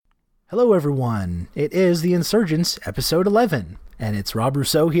Hello, everyone. It is The Insurgents, episode 11, and it's Rob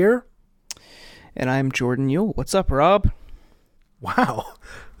Rousseau here. And I'm Jordan Yule. What's up, Rob? Wow.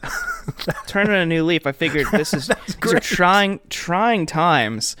 Turning a new leaf. I figured these are trying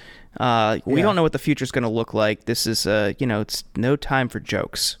times. We don't know what the future's going to look like. This is, it's no time for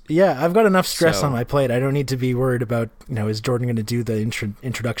jokes. Yeah, I've got enough stress on my plate. I don't need to be worried about, is Jordan going to do the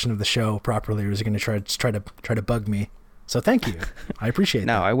introduction of the show properly, or is he going to try to bug me? So thank you. I appreciate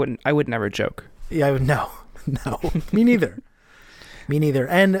No, that. I would never joke. Yeah, I would. No, me neither. Me neither.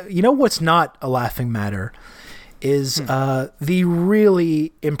 And you know what's not a laughing matter is the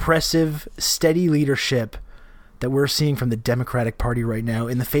really impressive, steady leadership that we're seeing from the Democratic Party right now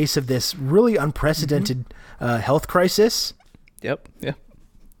in the face of this really unprecedented health crisis. Yep.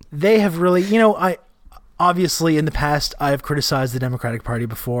 They have really, obviously in the past I've criticized the Democratic Party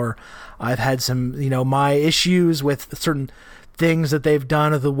before. I've had some, my issues with certain things that they've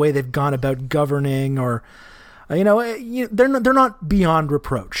done or the way they've gone about governing, or they're not beyond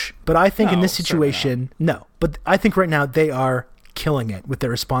reproach. But I think in this situation, no. But I think right now they are killing it with their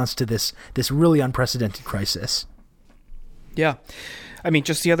response to this really unprecedented crisis. Yeah. I mean,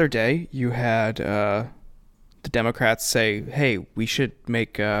 just the other day, you had the Democrats say, hey, we should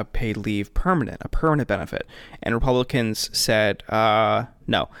make paid leave a permanent benefit. And Republicans said,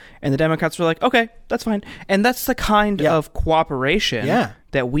 no. And the Democrats were like, okay, that's fine. And that's the kind of cooperation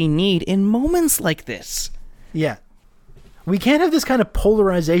that we need in moments like this. Yeah. We can't have this kind of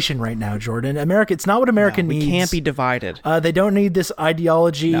polarization right now, Jordan. America, it's not what America needs. We can't be divided. They don't need this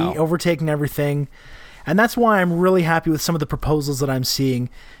ideology overtaking everything. And that's why I'm really happy with some of the proposals that I'm seeing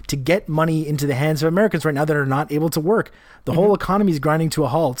to get money into the hands of Americans right now that are not able to work. The whole economy is grinding to a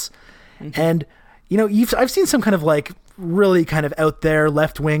halt. And, I've seen some kind of really kind of out there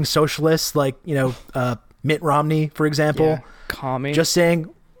left-wing socialists like, Mitt Romney, for example. Yeah. Commie. Just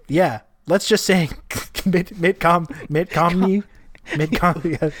saying, let's just say Mitt Romney,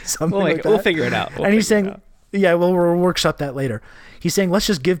 something like that. We'll figure it out. And he's saying, we'll workshop that later. He's saying, let's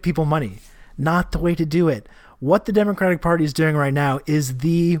just give people money. Not the way to do it. What the Democratic Party is doing right now is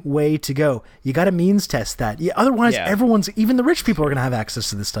the way to go. You got to means test that. Otherwise, even the rich people are going to have access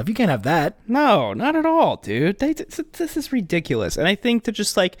to this stuff. You can't have that. No, not at all, dude. This is ridiculous. And I think that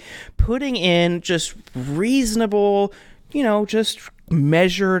just putting in just reasonable, just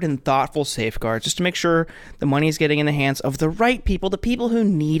measured and thoughtful safeguards just to make sure the money is getting in the hands of the right people, the people who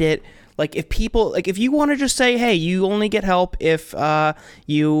need it. If you want to just say, hey, you only get help if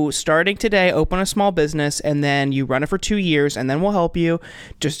you starting today open a small business and then you run it for 2 years and then we'll help you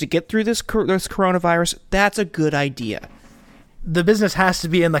just to get through this coronavirus, that's a good idea. The business has to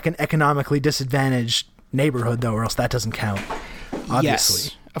be in an economically disadvantaged neighborhood though, or else that doesn't count. Obviously.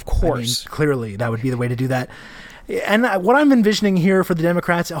 Yes, of course. Clearly that would be the way to do that. And what I'm envisioning here for the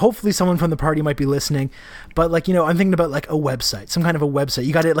Democrats, hopefully someone from the party might be listening, but I'm thinking about a website, some kind of a website.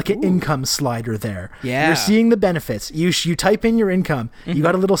 You got it an income slider there. Yeah. You're seeing the benefits. You type in your income. You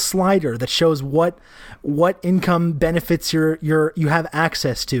got a little slider that shows what income benefits you have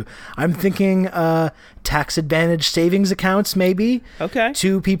access to. I'm thinking tax advantage savings accounts maybe. Okay.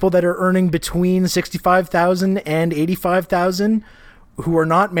 To people that are earning between $65,000 and $85,000 who are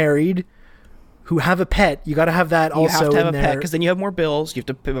not married, who have a pet. You got to have that also in there. You have to have a pet because then you have more bills. You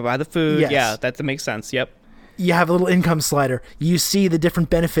have to buy the food. Yes. Yeah, that makes sense. Yep. You have a little income slider. You see the different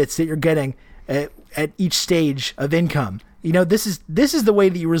benefits that you're getting at each stage of income. This is the way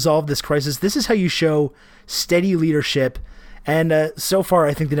that you resolve this crisis. This is how you show steady leadership. And so far,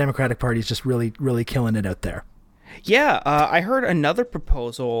 I think the Democratic Party is just really, really killing it out there. Yeah, I heard another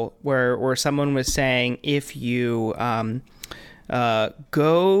proposal where someone was saying if you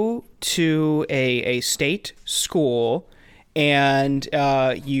go to a state school and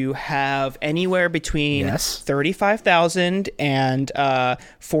you have anywhere between $35,000 and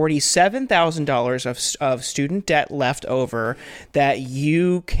 $47,000 of student debt left over, that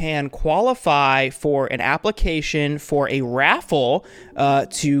you can qualify for an application for a raffle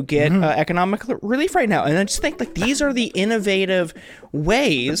to get economic relief right now. And I just think these are the innovative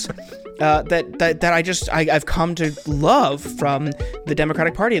ways that I've come to love from the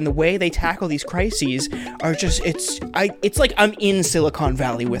Democratic Party, and the way they tackle these crises are just it's like I'm in Silicon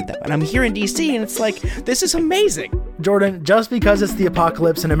Valley with them, and I'm here in DC, and it's this is amazing. Jordan, just because it's the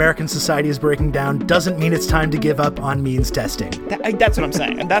apocalypse and American society is breaking down doesn't mean it's time to give up on means testing. That's what I'm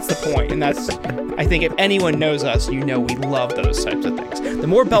saying, and that's the point. And I think if anyone knows us, we love those types of things. The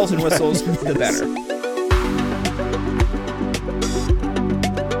more bells and whistles, the better.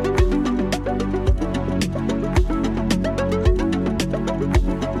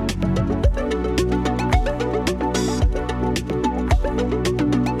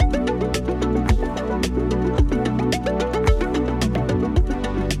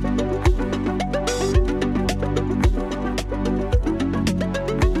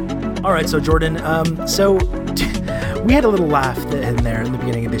 right, so Jordan, so we had a little laugh in there in the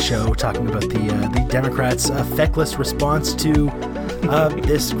beginning of the show talking about the Democrats' feckless response to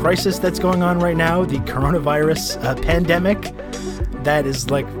this crisis that's going on right now, the coronavirus pandemic that is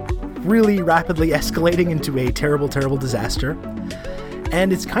like really rapidly escalating into a terrible, terrible disaster.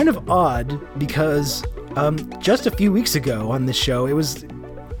 And it's kind of odd because just a few weeks ago on this show, it was,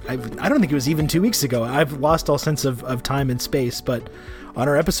 I don't think it was even 2 weeks ago. I've lost all sense of time and space, but on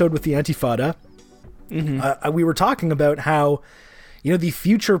our episode with the Antifada, we were talking about how, the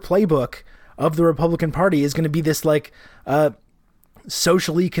future playbook of the Republican Party is going to be this like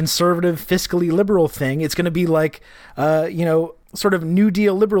socially conservative, fiscally liberal thing. It's going to be like, sort of New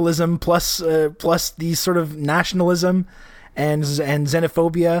Deal liberalism plus the sort of nationalism and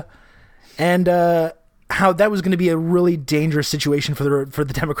xenophobia, and how that was going to be a really dangerous situation for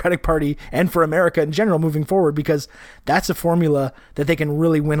the Democratic Party and for America in general moving forward, because that's a formula that they can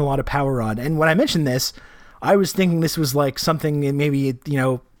really win a lot of power on. And when I mentioned this, I was thinking this was like something in maybe,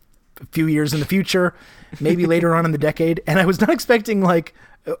 a few years in the future, maybe later on in the decade. And I was not expecting like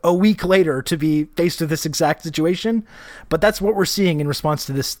a week later to be faced with this exact situation, but that's what we're seeing in response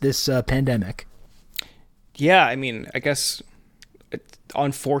to this pandemic. Yeah, I mean, I guess,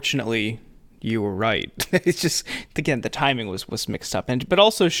 unfortunately, you were right. It's just, again, the timing was mixed up, but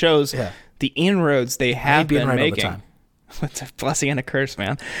also shows the inroads they have been right making. What's a blessing and a curse,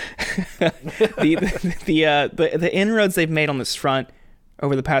 man? the inroads they've made on this front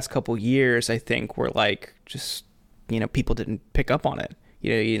over the past couple years, I think, were like just, people didn't pick up on it.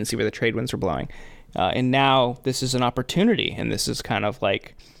 You didn't see where the trade winds were blowing. And now this is an opportunity, and this is kind of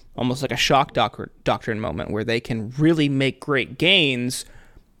like almost like a shock doctrine moment where they can really make great gains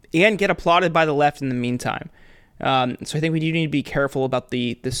and get applauded by the left in the meantime. So I think we do need to be careful about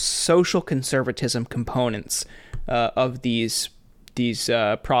the social conservatism components of these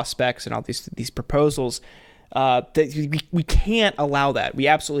prospects and all these proposals. That we can't allow that. We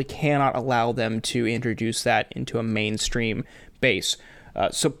absolutely cannot allow them to introduce that into a mainstream base.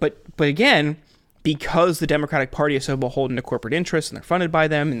 But again, because the Democratic Party is so beholden to corporate interests and they're funded by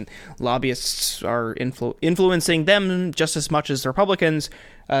them, and lobbyists are influencing them just as much as the Republicans,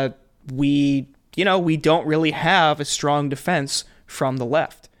 we don't really have a strong defense from the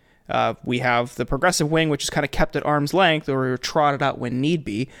left. We have the progressive wing, which is kind of kept at arm's length or trotted out when need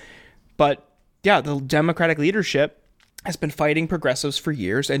be. But yeah, the Democratic leadership has been fighting progressives for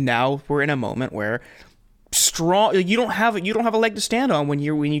years, and now we're in a moment where you don't have a leg to stand on when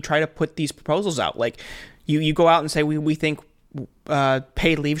you try to put these proposals out. Like you go out and say we think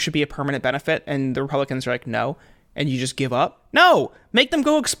paid leave should be a permanent benefit, and the Republicans are like no, and you just give up. No, make them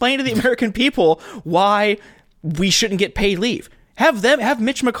go explain to the American people why we shouldn't get paid leave. Have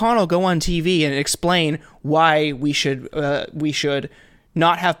Mitch McConnell go on TV and explain why we should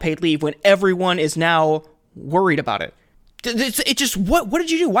not have paid leave when everyone is now worried about it. It just what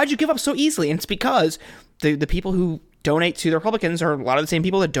did you do? Why'd you give up so easily? And it's because the people who donate to the Republicans are a lot of the same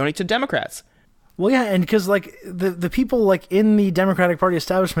people that donate to Democrats. Well, yeah, and because like the people like in the Democratic Party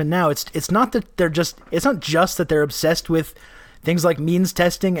establishment now, it's not that it's not just that they're obsessed with things like means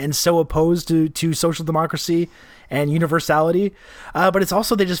testing and so opposed to social democracy and universality, but it's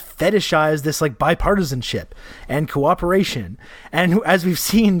also they just fetishize this like bipartisanship and cooperation, and as we've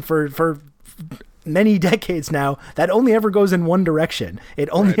seen for many decades now, that only ever goes in one direction. It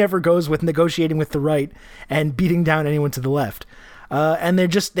only ever goes with negotiating with the right and beating down anyone to the left. And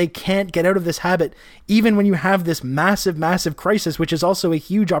they can't get out of this habit, even when you have this massive, massive crisis, which is also a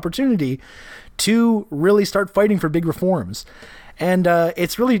huge opportunity to really start fighting for big reforms. And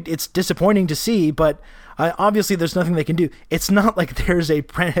it's disappointing to see, but obviously there's nothing they can do. It's not like there's a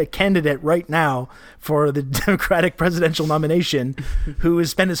candidate right now for the Democratic presidential nomination who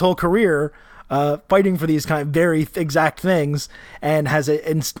has spent his whole career fighting for these kind of very exact things and has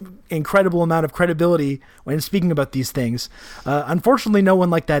an incredible amount of credibility when speaking about these things. Unfortunately, no one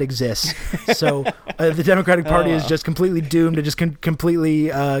like that exists. So the Democratic Party is just completely doomed to just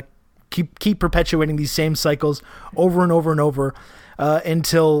completely keep perpetuating these same cycles over and over and over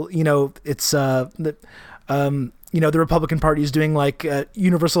until it's the Republican Party is doing like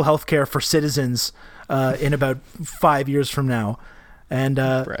universal health care for citizens in about 5 years from now, and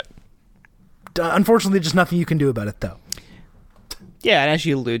unfortunately, just nothing you can do about it, though. Yeah, and as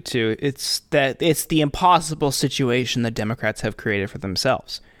you allude to, it's the impossible situation that Democrats have created for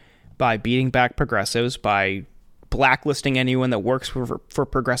themselves by beating back progressives, by blacklisting anyone that works for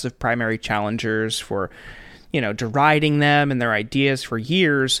progressive primary challengers, for deriding them and their ideas for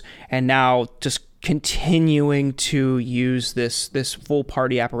years, and now just continuing to use this full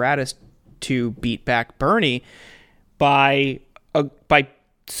party apparatus to beat back Bernie by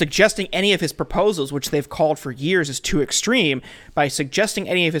suggesting any of his proposals, which they've called for years as too extreme, by suggesting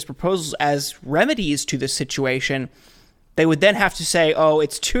any of his proposals as remedies to this situation, they would then have to say, oh,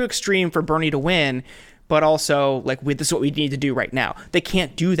 it's too extreme for Bernie to win, but also, like, this is what we need to do right now. They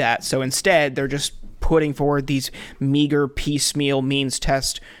can't do that, so instead, they're just putting forward these meager, piecemeal, means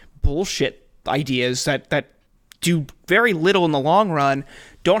test bullshit ideas that do very little in the long run,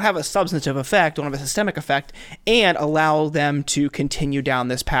 don't have a substantive effect, don't have a systemic effect, and allow them to continue down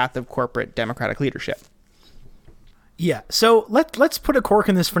this path of corporate democratic leadership. Yeah, so let's put a cork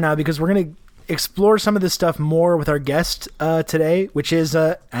in this for now, because we're going to explore some of this stuff more with our guest today, which is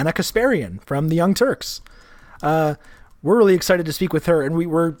Anna Kasparian from the Young Turks. We're really excited to speak with her, and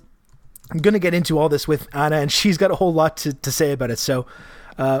we're going to get into all this with Anna, and she's got a whole lot to say about it. So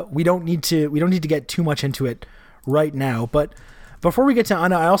we don't need to get too much into it right now. But before we get to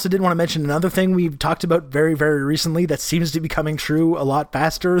Anna, I also did want to mention another thing we've talked about very, very recently that seems to be coming true a lot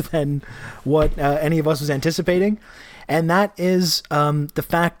faster than what any of us was anticipating. And that is the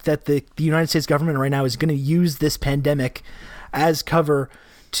fact that the United States government right now is going to use this pandemic as cover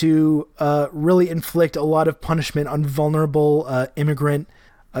to really inflict a lot of punishment on vulnerable immigrant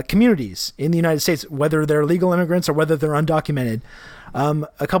communities in the United States, whether they're legal immigrants or whether they're undocumented.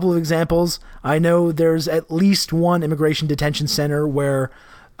 A couple of examples. I know there's at least one immigration detention center where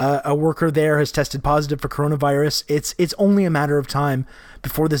a worker there has tested positive for coronavirus. It's only a matter of time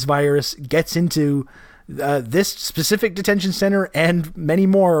before this virus gets into this specific detention center and many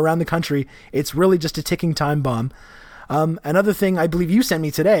more around the country. It's really just a ticking time bomb. Another thing I believe you sent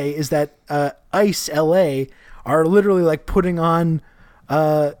me today is that ICE LA are literally like putting on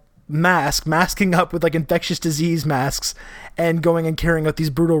masking up with like infectious disease masks and going and carrying out these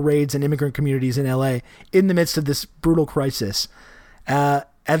brutal raids in immigrant communities in LA in the midst of this brutal crisis. I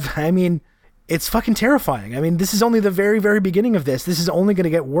mean, it's fucking terrifying. I mean, this is only the very, very beginning of this. This is only going to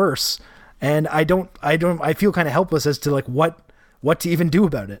get worse. And I feel kind of helpless as to like what to even do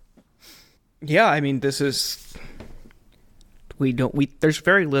about it. Yeah. I mean, there's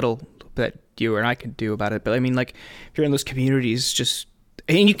very little that you and I could do about it. But I mean, like, if you're in those communities,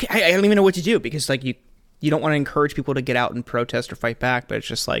 I don't even know what to do, because like you don't want to encourage people to get out and protest or fight back, but it's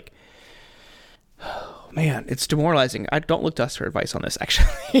just like, oh, man, it's demoralizing. I don't look to us for advice on this,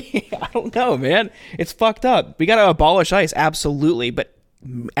 actually. I don't know, man. It's fucked up. We got to abolish ICE, absolutely, but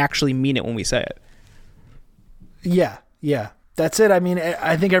actually mean it when we say it. Yeah. That's it. I mean,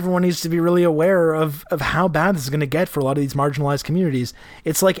 I think everyone needs to be really aware of how bad this is going to get for a lot of these marginalized communities.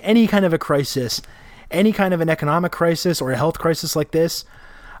 It's like any kind of a crisis, any kind of an economic crisis or a health crisis like this.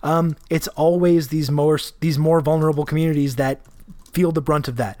 It's always these more vulnerable communities that feel the brunt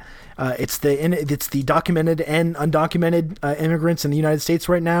of that. It's the documented and undocumented immigrants in the United States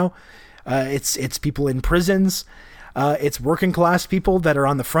right now. It's people in prisons. It's working class people that are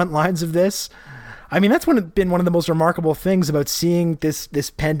on the front lines of this. I mean, that's been one of the most remarkable things about seeing this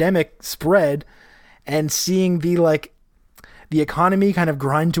pandemic spread and seeing the economy kind of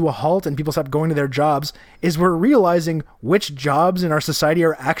grind to a halt and people stop going to their jobs, is we're realizing which jobs in our society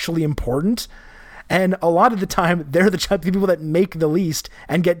are actually important. And a lot of the time, they're the people that make the least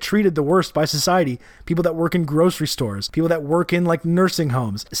and get treated the worst by society. People that work in grocery stores, people that work in like nursing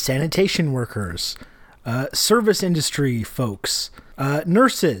homes, sanitation workers, service industry folks,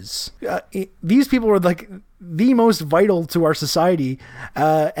 nurses. These people are like the most vital to our society.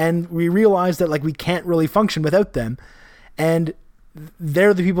 And we realize that like we can't really function without them. And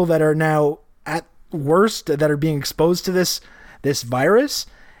they're the people that are now at worst, that are being exposed to this virus.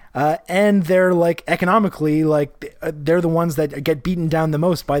 And they're like economically, like they're the ones that get beaten down the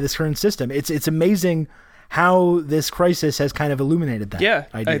most by this current system. It's amazing how this crisis has kind of illuminated that. Yeah,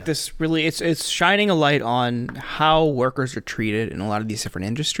 idea. It's shining a light on how workers are treated in a lot of these different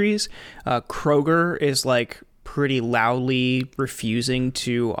industries. Kroger is like pretty loudly refusing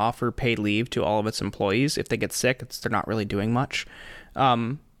to offer paid leave to all of its employees. If they get sick, they're not really doing much,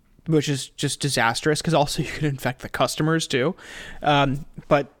 which is just disastrous, because also you can infect the customers too.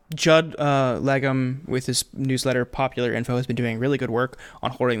 But Judd Legum, with his newsletter Popular Info, has been doing really good work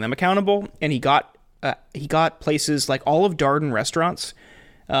on holding them accountable, and he got places like Olive Garden restaurants,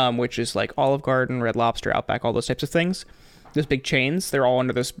 which is like Olive Garden, Red Lobster, Outback, all those types of things. Those big chains, they're all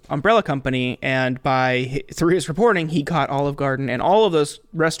under this umbrella company, and through his reporting, he got Olive Garden and all of those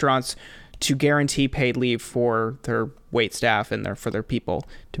restaurants to guarantee paid leave for their wait staff and for their people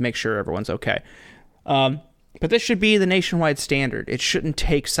to make sure everyone's okay. But this should be the nationwide standard. It shouldn't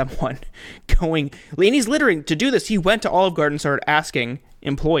take someone and he's literally, to do this, he went to Olive Garden and started asking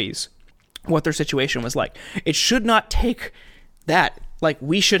employees what their situation was like. It should not take that Like,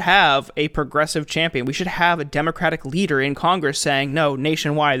 we should have a progressive champion. We should have a Democratic leader in Congress saying, no,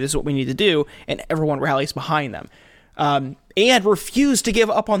 nationwide, this is what we need to do, and everyone rallies behind them. And refuse to give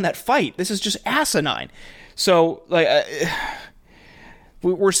up on that fight. This is just asinine. So, like,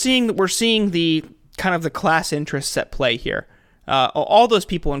 we're seeing the kind of the class interests at play here. All those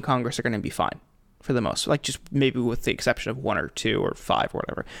people in Congress are going to be fine for the most, like, just maybe with the exception of 1 or 2 or 5 or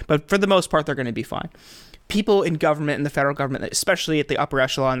whatever. But for the most part, they're going to be fine. People in government, in the federal government, especially at the upper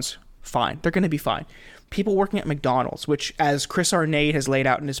echelons, fine. They're going to be fine. People working at McDonald's, which, as Chris Arnade has laid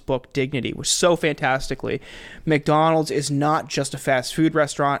out in his book, Dignity, was so fantastically, McDonald's is not just a fast food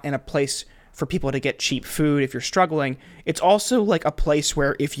restaurant and a place for people to get cheap food if you're struggling. It's also like a place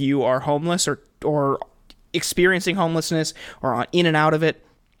where if you are homeless or experiencing homelessness or in and out of it,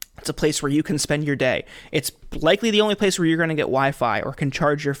 it's a place where you can spend your day. It's likely the only place where you're going to get Wi-Fi or can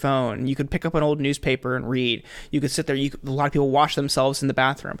charge your phone. You could pick up an old newspaper and read. You could sit there. A lot of people wash themselves in the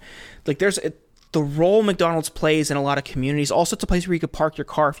bathroom. Like, the role McDonald's plays in a lot of communities. Also, it's a place where you could park your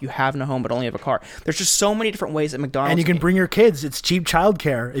car if you have no home but only have a car. There's just so many different ways that McDonald's... And you can bring your kids. It's cheap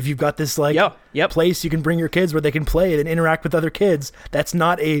childcare. If you've got this place, you can bring your kids where they can play and interact with other kids. That's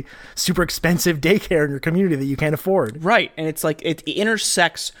not a super expensive daycare in your community that you can't afford. Right. And it's like it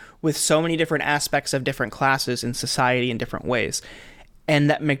intersects with so many different aspects of different classes in society in different ways. And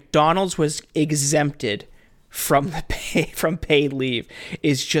that McDonald's was exempted from paid leave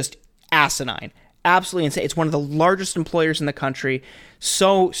is just asinine. Absolutely insane. It's one of the largest employers in the country.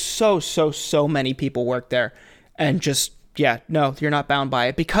 So many people work there. And just, yeah, no, you're not bound by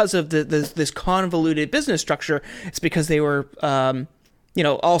it. Because of this convoluted business structure, it's because they were,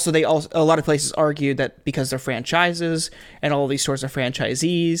 also a lot of places argued that because they're franchises and all of these stores are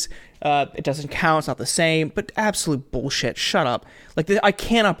franchisees, it doesn't count, it's not the same. But absolute bullshit. Shut up. Like, I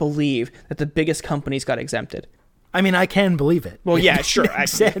cannot believe that the biggest companies got exempted. I mean, I can believe it. Well, yeah, sure. It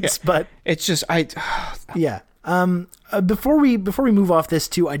makes sense, but it's just yeah. Before we move off this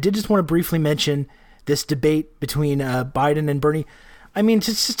too, I did just want to briefly mention this debate between Biden and Bernie. I mean,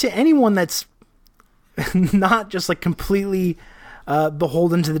 just to anyone that's not just like completely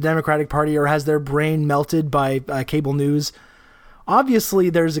beholden to the Democratic Party or has their brain melted by cable news. Obviously,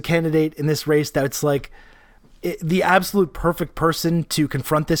 there's a candidate in this race that's like the absolute perfect person to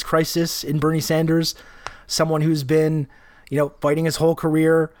confront this crisis in Bernie Sanders. Someone who's been, fighting his whole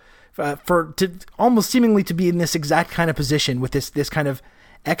career to almost seemingly to be in this exact kind of position with this kind of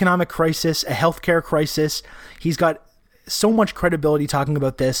economic crisis, a healthcare crisis. He's got so much credibility talking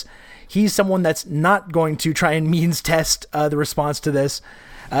about this. He's someone that's not going to try and means test the response to this.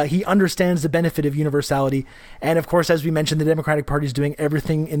 He understands the benefit of universality. And of course, as we mentioned, the Democratic Party is doing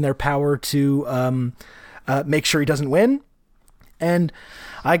everything in their power to make sure he doesn't win. And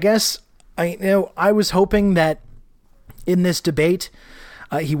I guess I was hoping that in this debate,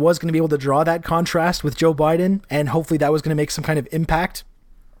 he was going to be able to draw that contrast with Joe Biden, and hopefully that was going to make some kind of impact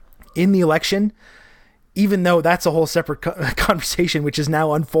in the election, even though that's a whole separate conversation, which is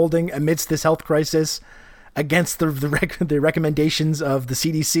now unfolding amidst this health crisis against the recommendations of the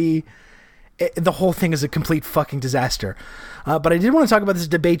CDC. The whole thing is a complete fucking disaster. But I did want to talk about this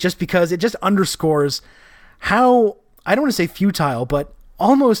debate just because it just underscores how, I don't want to say futile, but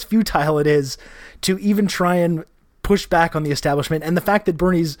almost futile it is to even try and push back on the establishment. And the fact that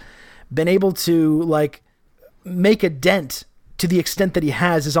Bernie's been able to like make a dent to the extent that he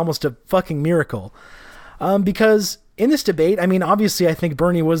has is almost a fucking miracle. Because in this debate, I mean, obviously I think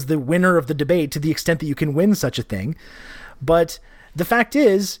Bernie was the winner of the debate to the extent that you can win such a thing. But the fact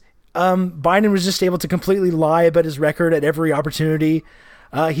is, Biden was just able to completely lie about his record at every opportunity.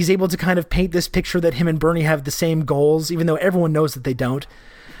 He's able to kind of paint this picture that him and Bernie have the same goals, even though everyone knows that they don't.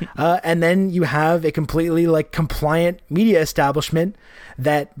 And then you have a completely like compliant media establishment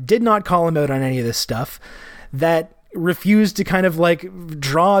that did not call him out on any of this stuff, that refused to kind of like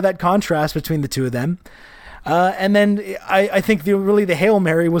draw that contrast between the two of them. And then I think the Hail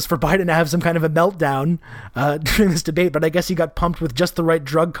Mary was for Biden to have some kind of a meltdown during this debate, but I guess he got pumped with just the right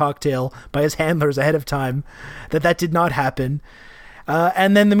drug cocktail by his handlers ahead of time, that did not happen.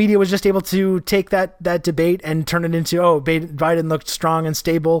 And then the media was just able to take that debate and turn it into, Biden looked strong and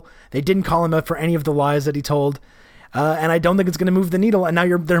stable. They didn't call him out for any of the lies that he told. And I don't think it's going to move the needle. And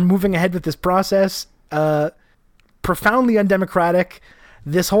now they're moving ahead with this process, profoundly undemocratic.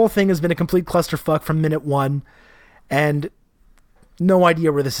 This whole thing has been a complete clusterfuck from minute one, and no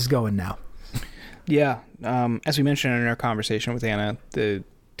idea where this is going now. Yeah. As we mentioned in our conversation with Anna,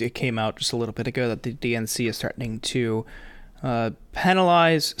 it came out just a little bit ago that the DNC is threatening to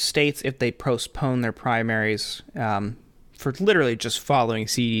penalize states if they postpone their primaries for literally just following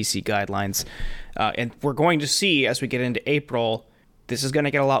CDC guidelines. And we're going to see, as we get into April, this is going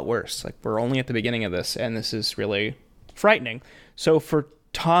to get a lot worse. Like, we're only at the beginning of this, and this is really frightening. So for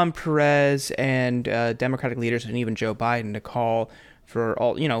Tom Perez and Democratic leaders and even Joe Biden to call for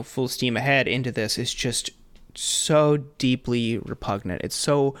all, full steam ahead into this is just so deeply repugnant. It's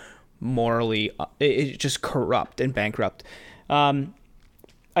so morally, it's just corrupt and bankrupt.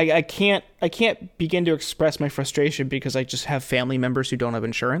 I can't begin to express my frustration because I just have family members who don't have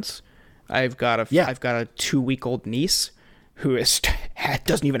insurance. I've got a 2-week-old niece who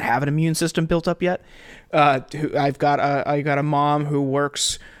doesn't even have an immune system built up yet. I've got a mom who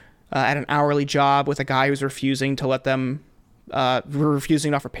works at an hourly job with a guy who's refusing to let them,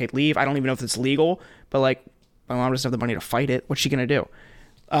 refusing to offer paid leave. I don't even know if it's legal, but like, my mom doesn't have the money to fight it. What's she gonna do?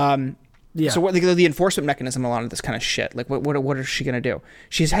 So what the enforcement mechanism, a lot of this kind of shit. Like, what is she gonna do?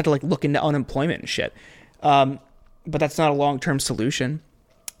 She's had to like look into unemployment and shit. But that's not a long-term solution.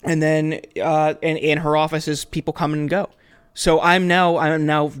 And then and in her office is people come and go. So I'm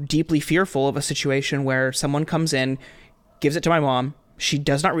now deeply fearful of a situation where someone comes in, gives it to my mom. She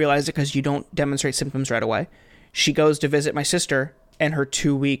does not realize it because you don't demonstrate symptoms right away. She goes to visit my sister and her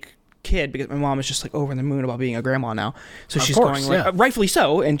 2-week kid because my mom is just like over the moon about being a grandma now. So she's going like, rightfully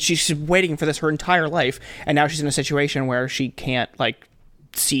so, and she's waiting for this her entire life, and now she's in a situation where she can't like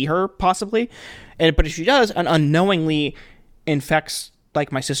see her possibly. But if she does and unknowingly infects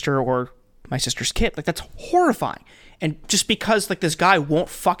like my sister or my sister's kid, like that's horrifying. And just because like this guy won't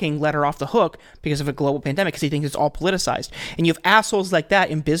fucking let her off the hook because of a global pandemic because he thinks it's all politicized. And you have assholes like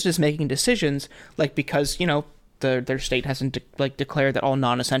that in business making decisions, like because, their state hasn't declared that all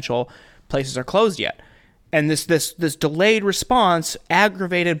non-essential places are closed yet. And this delayed response,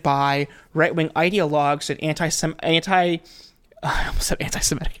 aggravated by right-wing ideologues and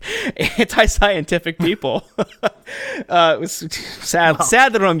anti-scientific people. It was sad. Wow.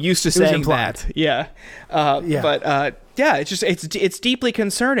 Sad that I'm used to saying that. Yeah. But it's deeply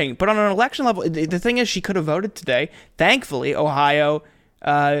concerning. But on an election level, the thing is, she could have voted today. Thankfully, Ohio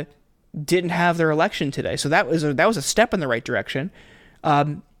didn't have their election today, so that was a step in the right direction.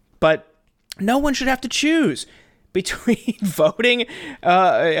 But no one should have to choose between voting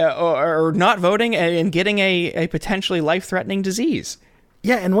or not voting and getting a potentially life-threatening disease.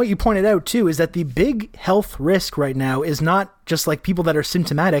 Yeah, and what you pointed out, too, is that the big health risk right now is not just like people that are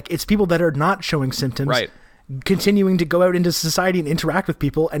symptomatic, it's people that are not showing symptoms, right, continuing to go out into society and interact with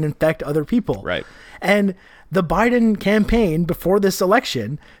people and infect other people. Right. And the Biden campaign before this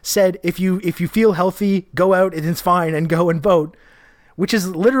election said, if you feel healthy, go out, it's fine, and go and vote, which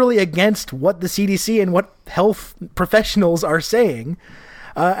is literally against what the CDC and what health professionals are saying.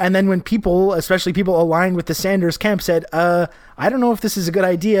 And then when people, especially people aligned with the Sanders camp, said, I don't know if this is a good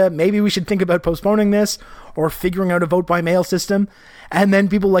idea. Maybe we should think about postponing this or figuring out a vote by mail system. And then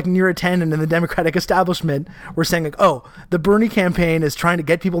people like Neera Tanden and the Democratic establishment were saying, like, oh, the Bernie campaign is trying to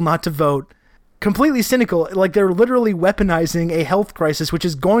get people not to vote. Completely cynical. Like, they're literally weaponizing a health crisis, which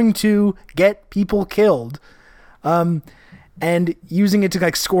is going to get people killed. And using it to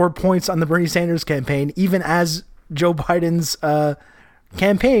like score points on the Bernie Sanders campaign, even as Joe Biden's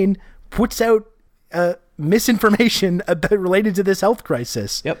campaign puts out misinformation related to this health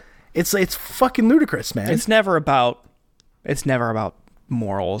crisis. Yep, it's fucking ludicrous, man. It's never about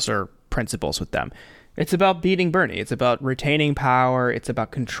morals or principles with them. It's about beating Bernie. It's about retaining power. It's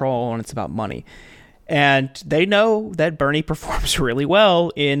about control, and it's about money. And they know that Bernie performs really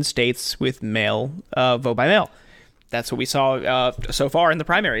well in states with vote by mail. That's what we saw so far in the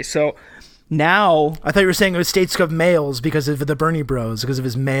primaries. So now, I thought you were saying it was states of males because of the Bernie Bros, because of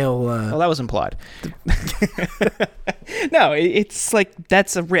his male. Well, that was implied. No, it's like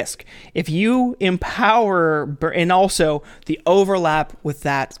that's a risk. If you empower, and also the overlap with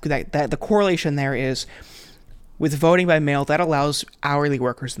that the correlation there is with voting by mail, that allows hourly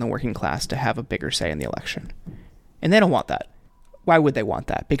workers in the working class to have a bigger say in the election, and they don't want that. Why would they want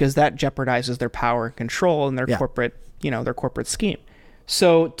that? Because that jeopardizes their power and control and their corporate scheme.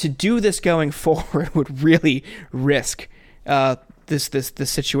 So to do this going forward would really risk this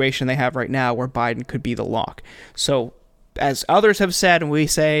situation they have right now, where Biden could be the lock. So, as others have said, and we've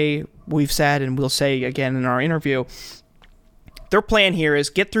said, and we'll say again in our interview, their plan here is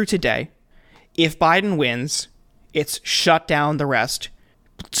get through today. If Biden wins, it's shut down the rest.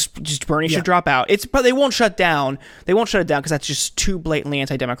 Just Bernie should drop out. But they won't shut down. They won't shut it down because that's just too blatantly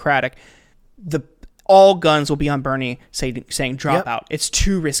anti-democratic. All guns will be on Bernie saying drop out. It's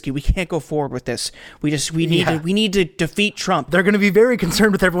too risky. We can't go forward with this. We need to defeat Trump. They're going to be very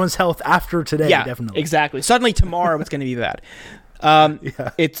concerned with everyone's health after today. Yeah, definitely. Exactly. Suddenly tomorrow it's going to be bad.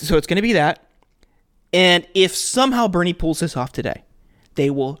 It's going to be that. And if somehow Bernie pulls this off today, they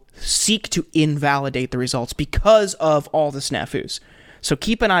will seek to invalidate the results because of all the snafus. So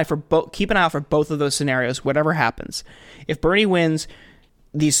keep an eye out for both of those scenarios, whatever happens. If Bernie wins,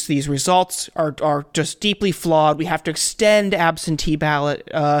 these results are just deeply flawed. We have to extend absentee ballot.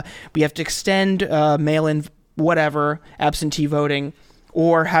 We have to extend mail-in whatever absentee voting,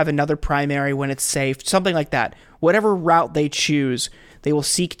 or have another primary when it's safe, something like that. Whatever route they choose, they will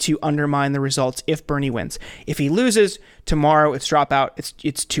seek to undermine the results if Bernie wins. If he loses tomorrow, it's dropout.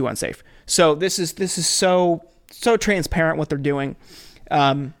 It's too unsafe. So this is so transparent what they're doing.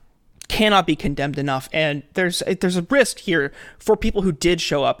 Cannot be condemned enough. And there's a risk here for people who did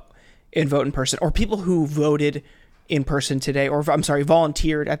show up and vote in person, or people who voted in person today, or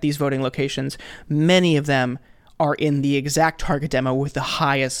volunteered at these voting locations. Many of them are in the exact target demo with the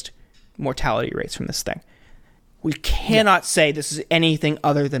highest mortality rates from this thing. We cannot say this is anything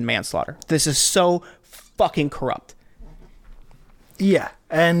other than manslaughter. This is so fucking corrupt. Yeah,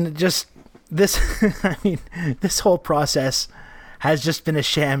 and just this, I mean, this whole process has just been a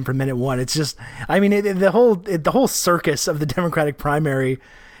sham from minute one. It's just, I mean, the whole circus of the Democratic primary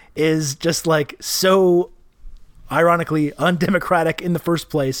is just like so ironically undemocratic in the first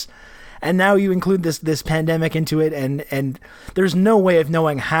place. And now you include this pandemic into it, and there's no way of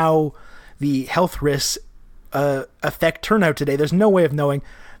knowing how the health risks affect turnout today. There's no way of knowing.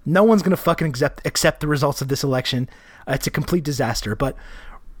 No one's going to fucking accept the results of this election. It's a complete disaster. But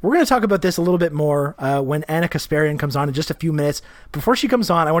we're going to talk about this a little bit more when Anna Kasparian comes on in just a few minutes. Before she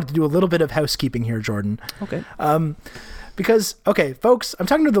comes on, I wanted to do a little bit of housekeeping here, Jordan. Okay. Because, okay, folks, I'm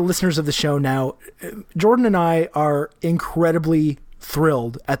talking to the listeners of the show now. Jordan and I are incredibly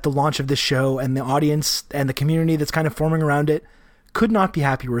thrilled at the launch of this show, and the audience and the community that's kind of forming around it. Could not be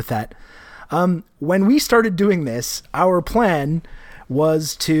happier with that. When we started doing this, our plan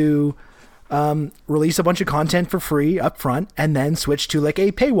was to release a bunch of content for free up front, and then switch to like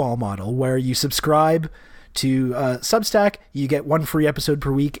a paywall model where you subscribe to Substack, you get one free episode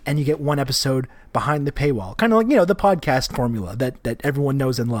per week, and you get one episode behind the paywall. Kind of like, the podcast formula that everyone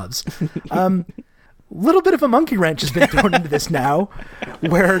knows and loves. Little bit of a monkey wrench has been thrown into this now,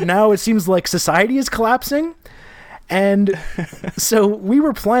 where now it seems like society is collapsing. And so we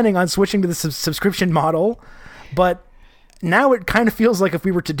were planning on switching to the subscription model, but now it kind of feels like if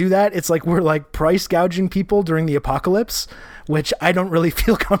we were to do that, it's like we're like price gouging people during the apocalypse, which I don't really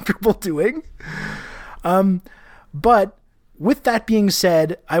feel comfortable doing. But with that being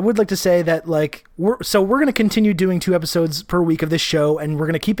said, I would like to say that like we're going to continue doing 2 episodes per week of this show, and we're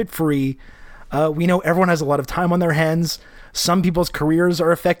going to keep it free. We know everyone has a lot of time on their hands. Some people's careers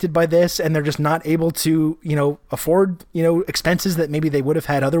are affected by this, and they're just not able to, afford, expenses that maybe they would have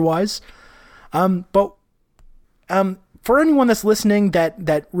had otherwise. But for anyone that's listening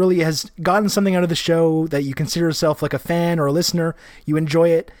that really has gotten something out of the show, that you consider yourself like a fan or a listener, you enjoy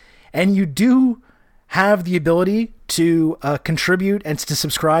it, and you do have the ability to contribute and to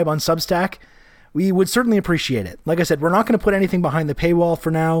subscribe on Substack, we would certainly appreciate it. Like I said, we're not going to put anything behind the paywall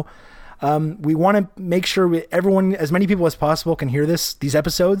for now. We want to make sure everyone, as many people as possible, can hear these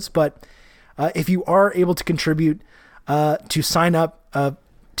episodes. But if you are able to contribute to sign up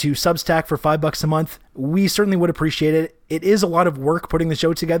to Substack for $5 a month, we certainly would appreciate it. It is a lot of work putting the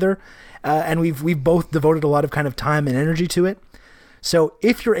show together, and we've both devoted a lot of kind of time and energy to it. So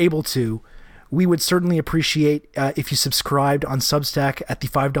if you're able to, we would certainly appreciate if you subscribed on Substack at the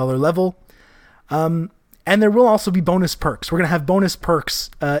 $5 level. And there will also be bonus perks. We're going to have bonus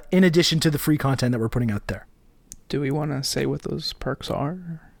perks in addition to the free content that we're putting out there. Do we want to say what those perks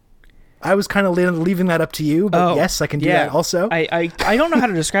are? I was kind of leaving that up to you, but yes, I can do that also. I don't know how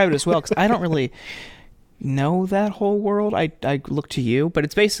to describe it as well, because I don't really know that whole world. I look to you, but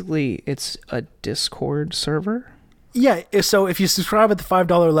it's a Discord server. Yeah, so if you subscribe at the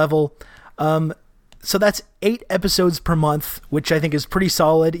 $5 level, so that's 8 episodes per month, which I think is pretty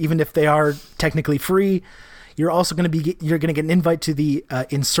solid, even if they are technically free. You're also going to get an invite to the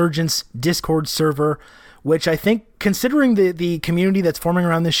Insurgents Discord server, which I think, considering the community that's forming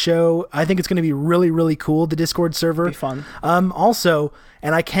around this show, I think it's going to be really, really cool, the Discord server. It'll be fun. Also,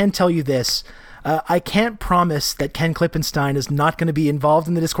 and I can tell you this, I can't promise that Ken Klippenstein is not going to be involved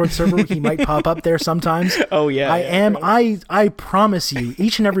in the Discord server. He might pop up there sometimes. Oh yeah. I promise you,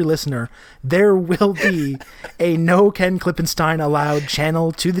 each and every listener, there will be a no Ken Klippenstein allowed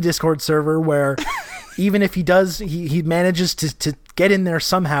channel to the Discord server where even if he manages to get in there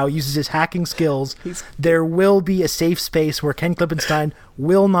somehow, uses his hacking skills, there will be a safe space where Ken Klippenstein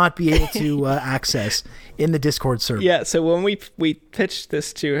will not be able to access in the Discord server. Yeah, so when we pitched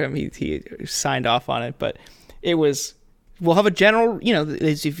this to him, he signed off on it, but it was, we'll have a general,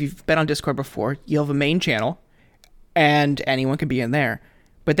 if you've been on Discord before, you'll have a main channel, and anyone can be in there.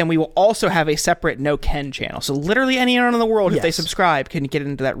 but then we will also have a separate No Ken channel. So literally anyone in the world, if they subscribe, can get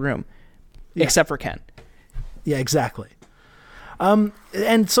into that room, except for Ken. Yeah, exactly.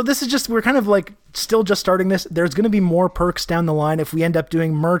 And so this is just, we're kind of like still just starting this. There's going to be more perks down the line. If we end up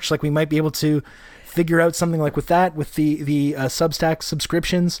doing merch, like we might be able to figure out something like with that, with the Substack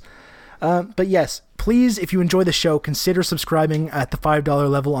subscriptions. But yes, please, if you enjoy the show, consider subscribing at the $5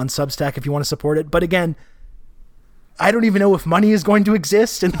 level on Substack if you want to support it. But again, I don't even know if money is going to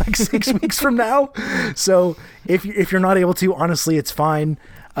exist in like 6 weeks from now. So if you're not able to, honestly, it's fine.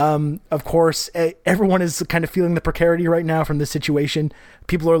 Of course, everyone is kind of feeling the precarity right now from this situation.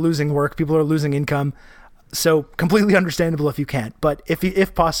 People are losing work. People are losing income. So completely understandable if you can't. But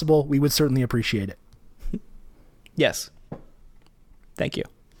if possible, we would certainly appreciate it. Yes. Thank you.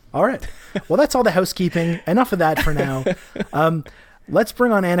 All right. Well, that's all the housekeeping. Enough of that for now. Let's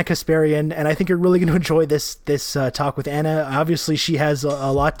bring on Anna Kasparian, and I think you're really going to enjoy this talk with Anna. Obviously, she has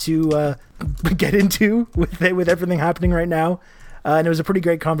a lot to get into with everything happening right now. And it was a pretty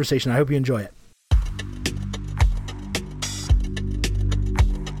great conversation. I hope you enjoy it.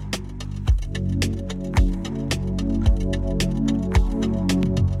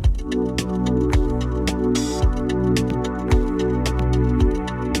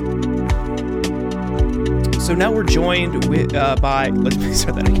 So now we're joined by... Let me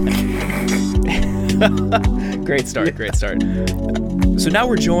start that again. Great start. So now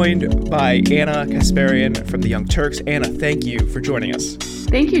we're joined by Anna Kasparian from the Young Turks. Anna, thank you for joining us.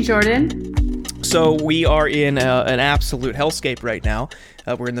 Thank you, Jordan. So we are in an absolute hellscape right now.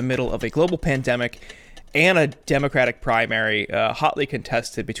 We're in the middle of a global pandemic and a Democratic primary, hotly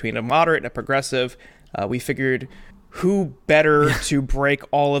contested between a moderate and a progressive. We figured, who better to break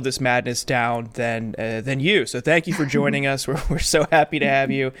all of this madness down than you? So thank you for joining us. We're so happy to have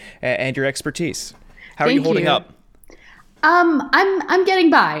you and your expertise. How are you holding up? I'm getting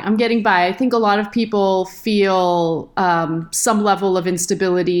by. I think a lot of people feel some level of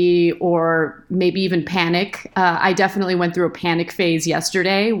instability or maybe even panic. I definitely went through a panic phase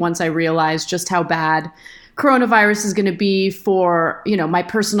yesterday once I realized just how bad coronavirus is going to be for, my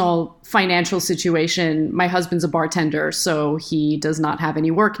personal financial situation. My husband's a bartender, so he does not have any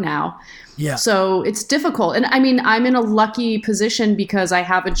work now. Yeah. So it's difficult. And I mean, I'm in a lucky position because I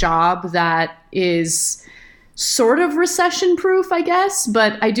have a job that is sort of recession proof, I guess,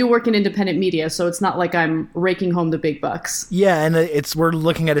 but I do work in independent media, so it's not like I'm raking home the big bucks. Yeah, and we're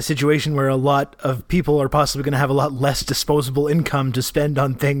looking at a situation where a lot of people are possibly going to have a lot less disposable income to spend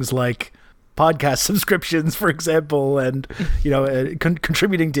on things like podcast subscriptions, for example, and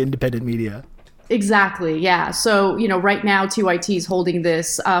contributing to independent media. Exactly. Yeah. So, right now TYT is holding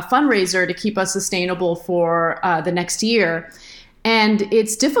this fundraiser to keep us sustainable for the next year. And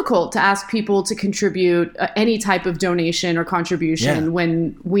it's difficult to ask people to contribute any type of donation or contribution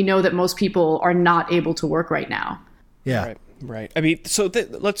when we know that most people are not able to work right now. Yeah. Right. I mean, so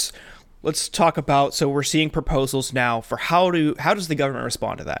let's talk about, so we're seeing proposals now for how does the government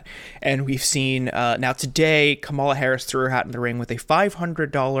respond to that? And we've seen now today, Kamala Harris threw her hat in the ring with a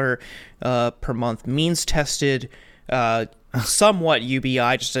 $500 per month means tested somewhat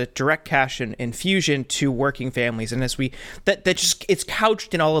UBI, just a direct cash infusion to working families. And as it's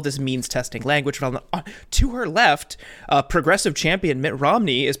couched in all of this means testing language. To her left, progressive champion Mitt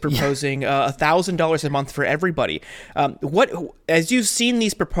Romney is proposing $1,000 a month for everybody. As you've seen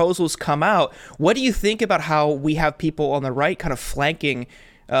these proposals come out, what do you think about how we have people on the right kind of flanking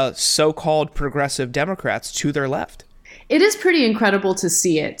so-called progressive Democrats to their left? It is pretty incredible to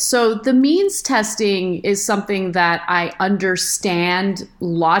see it. So the means testing is something that I understand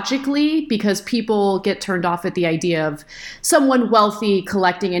logically because people get turned off at the idea of someone wealthy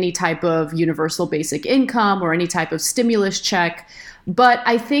collecting any type of universal basic income or any type of stimulus check. But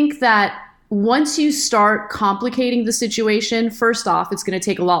I think that once you start complicating the situation, first off, it's going to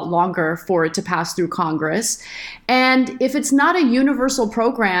take a lot longer for it to pass through Congress. And if it's not a universal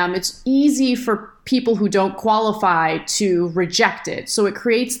program, it's easy for people who don't qualify to reject it. So it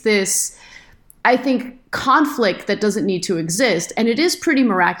creates this, I think, conflict that doesn't need to exist. And it is pretty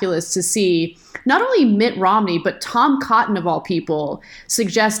miraculous to see not only Mitt Romney, but Tom Cotton, of all people,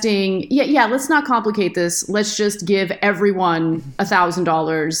 suggesting, let's not complicate this. Let's just give everyone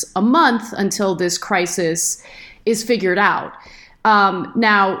 $1,000 a month until this crisis is figured out.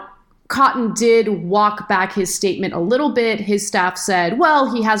 Now, Cotton did walk back his statement a little bit. His staff said,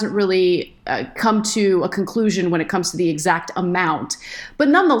 well, he hasn't really come to a conclusion when it comes to the exact amount. But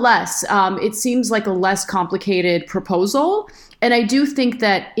nonetheless, it seems like a less complicated proposal. And I do think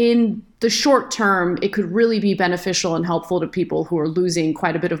that in the short term, it could really be beneficial and helpful to people who are losing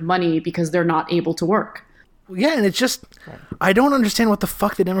quite a bit of money because they're not able to work. Yeah, and it's just, I don't understand what the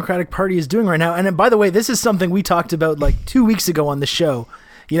fuck the Democratic Party is doing right now. And by the way, this is something we talked about like 2 weeks ago on the show.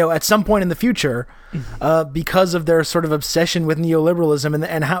 At some point in the future, because of their sort of obsession with neoliberalism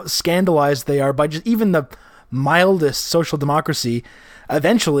and how scandalized they are by just even the mildest social democracy,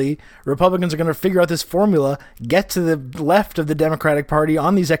 eventually Republicans are going to figure out this formula, get to the left of the Democratic Party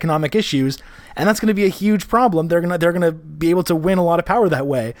on these economic issues, and that's going to be a huge problem. They're going to be able to win a lot of power that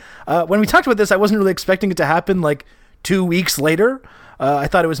way. When we talked about this, I wasn't really expecting it to happen like 2 weeks later. I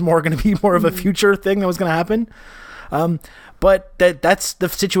thought it was going to be more of a future thing that was going to happen. But that's the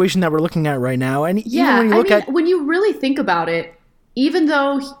situation that we're looking at right now. And even when you when you really think about it, even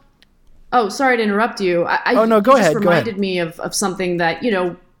though, sorry to interrupt you. Go ahead. Reminded me of something that,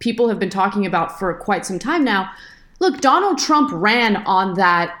 people have been talking about for quite some time now. Look, Donald Trump ran on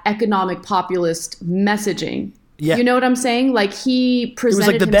that economic populist messaging. Yeah. You know what I'm saying? Like he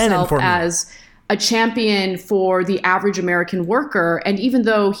presented himself as a champion for the average American worker. And even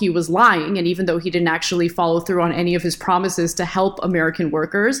though he was lying, and even though he didn't actually follow through on any of his promises to help American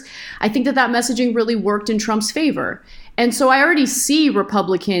workers, I think that messaging really worked in Trump's favor. And so I already see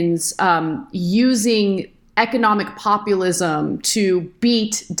Republicans using economic populism to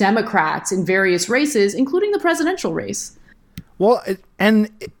beat Democrats in various races, including the presidential race. Well, and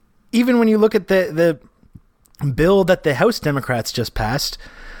even when you look at the bill that the House Democrats just passed,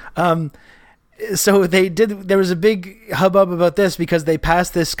 so there was a big hubbub about this because they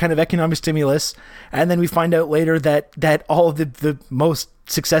passed this kind of economic stimulus, and then we find out later that all of the most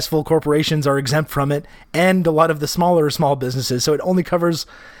successful corporations are exempt from it, and a lot of the small businesses. So it only covers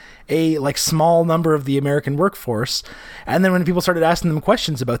a small number of the American workforce. And then when people started asking them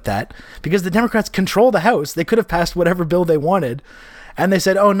questions about that, because the Democrats control the House, they could have passed whatever bill they wanted. And they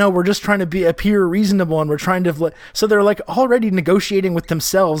said, oh, no, we're just trying to appear reasonable, and we're trying to... So they're already negotiating with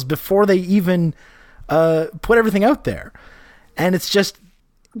themselves before they even put everything out there. And it's just...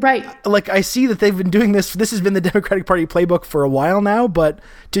 Right. I see that they've been doing this. This has been the Democratic Party playbook for a while now, but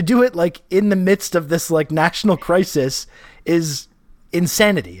to do it in the midst of this national crisis is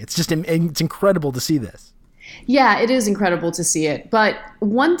insanity. It's just it's incredible to see this. Yeah, it is incredible to see it. But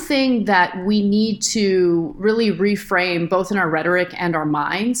one thing that we need to really reframe both in our rhetoric and our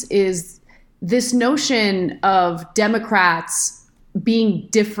minds is this notion of Democrats being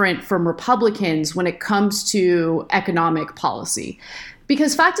different from Republicans when it comes to economic policy.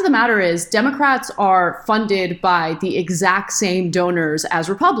 Because fact of the matter is, Democrats are funded by the exact same donors as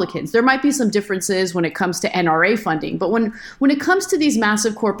Republicans. There might be some differences when it comes to NRA funding, but when it comes to these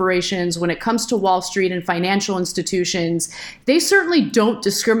massive corporations, when it comes to Wall Street and financial institutions, they certainly don't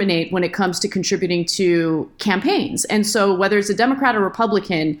discriminate when it comes to contributing to campaigns. And so whether it's a Democrat or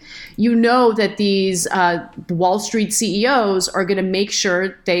Republican, you know that these Wall Street CEOs are going to make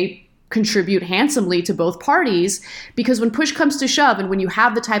sure they contribute handsomely to both parties, because when push comes to shove and when you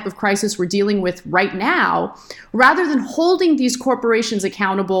have the type of crisis we're dealing with right now, rather than holding these corporations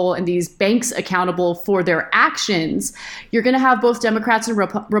accountable and these banks accountable for their actions, you're going to have both Democrats and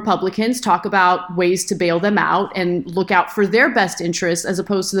Republicans talk about ways to bail them out and look out for their best interests as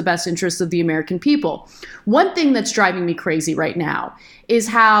opposed to the best interests of the American people. One thing that's driving me crazy right now is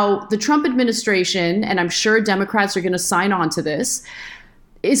how the Trump administration, and I'm sure Democrats are going to sign on to this,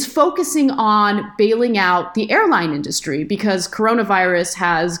 is focusing on bailing out the airline industry because coronavirus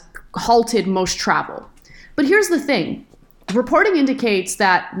has halted most travel. But here's the thing. Reporting indicates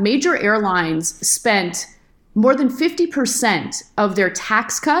that major airlines spent more than 50% of their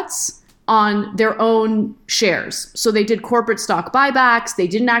tax cuts on their own shares. So they did corporate stock buybacks. They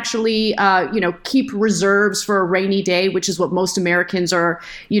didn't actually, keep reserves for a rainy day, which is what most Americans are,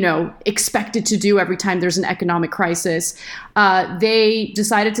 expected to do every time there's an economic crisis. They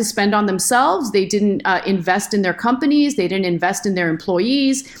decided to spend on themselves. They didn't invest in their companies. They didn't invest in their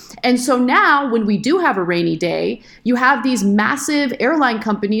employees. And so now when we do have a rainy day, you have these massive airline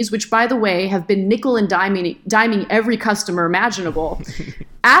companies, which, by the way, have been nickel and diming every customer imaginable,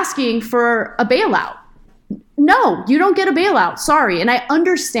 asking for a bailout. No, you don't get a bailout. Sorry. And I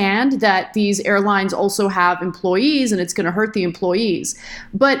understand that these airlines also have employees and it's going to hurt the employees.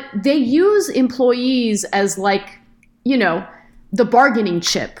 But they use employees as the bargaining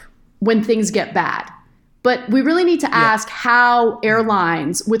chip when things get bad. But we really need to ask how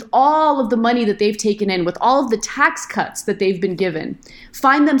airlines, with all of the money that they've taken in, with all of the tax cuts that they've been given,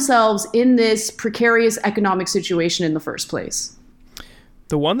 find themselves in this precarious economic situation in the first place.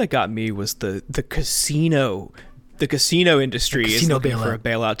 The one that got me was the casino the casino industry is looking for a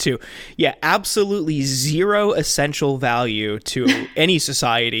bailout too. Yeah, absolutely zero essential value to any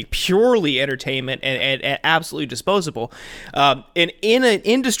society, purely entertainment and absolutely disposable. And in an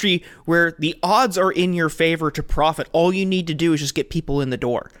industry where the odds are in your favor to profit, all you need to do is just get people in the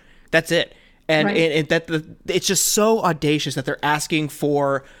door. That's it. And, right. It's just so audacious that they're asking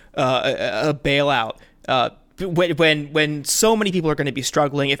for a bailout. When so many people are going to be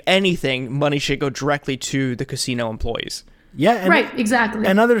struggling. If anything, money should go directly to the casino employees. Yeah, and right, exactly.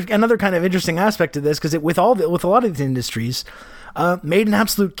 Another kind of interesting aspect of this, because with a lot of these industries, made an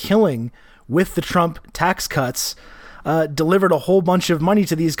absolute killing with the Trump tax cuts. Delivered a whole bunch of money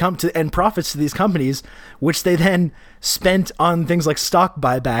to these and profits to these companies, which they then spent on things like stock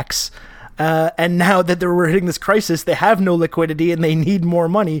buybacks. And now that we're hitting this crisis, they have no liquidity and they need more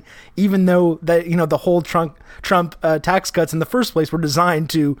money, even though the whole Trump tax cuts in the first place were designed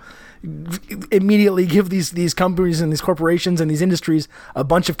to immediately give these companies and these corporations and these industries a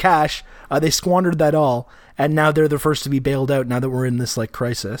bunch of cash. They squandered that all, and now they're the first to be bailed out now that we're in this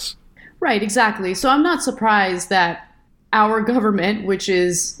crisis. Right, exactly. So I'm not surprised that our government, which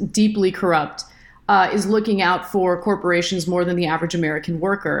is deeply corrupt, is looking out for corporations more than the average American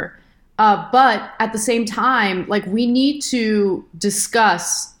worker. But at the same time, we need to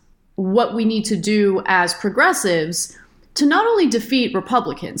discuss what we need to do as progressives to not only defeat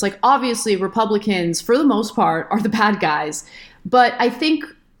Republicans. Obviously, Republicans, for the most part, are the bad guys. But I think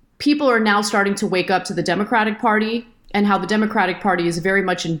people are now starting to wake up to the Democratic Party and how the Democratic Party is very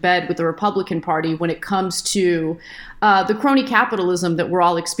much in bed with the Republican Party when it comes to the crony capitalism that we're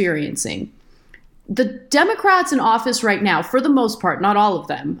all experiencing. The Democrats in office right now, for the most part, not all of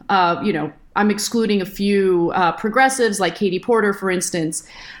them, I'm excluding a few progressives like Katie Porter, for instance.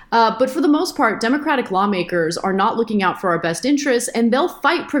 But for the most part, Democratic lawmakers are not looking out for our best interests, and they'll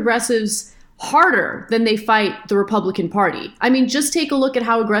fight progressives harder than they fight the Republican Party. I mean, just take a look at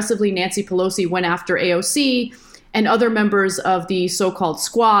how aggressively Nancy Pelosi went after AOC and other members of the so-called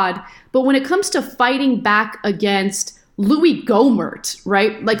squad. But when it comes to fighting back against Louis Gohmert,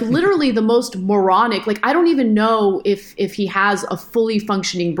 right? Literally the most moronic, I don't even know if he has a fully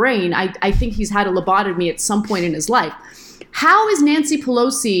functioning brain. I think he's had a lobotomy at some point in his life. How is Nancy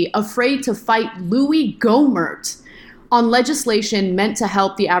Pelosi afraid to fight Louis Gohmert on legislation meant to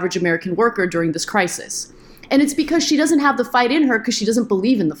help the average American worker during this crisis? And it's because she doesn't have the fight in her because she doesn't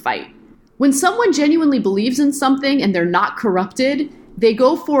believe in the fight. When someone genuinely believes in something and they're not corrupted, they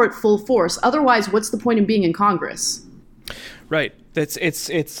go for it full force. Otherwise, what's the point in being in Congress? Right.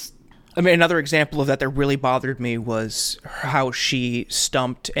 Another example of that really bothered me was how she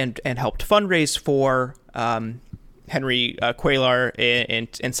stumped and helped fundraise for Henry Cuellar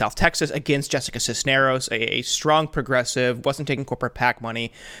in South Texas against Jessica Cisneros, a strong progressive, wasn't taking corporate PAC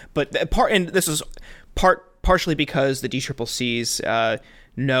money, but this was partially because the DCCC's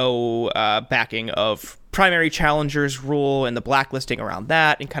no backing of primary challengers rule and the blacklisting around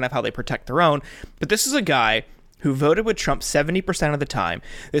that and kind of how they protect their own. But this is a guy who voted with Trump 70% of the time.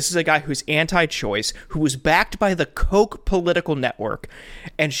 This is a guy who's anti-choice, who was backed by the Koch political network,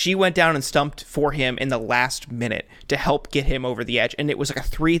 and she went down and stumped for him in the last minute to help get him over the edge, and it was a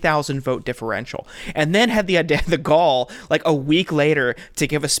 3,000 vote differential. And then had the gall, a week later, to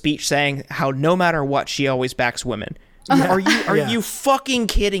give a speech saying how no matter what, she always backs women. Are you fucking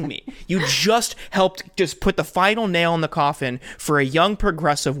kidding me? You just helped put the final nail in the coffin for a young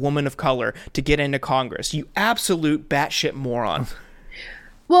progressive woman of color to get into Congress. You absolute batshit moron.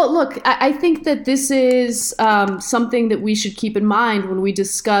 Well, look, I think that this is something that we should keep in mind when we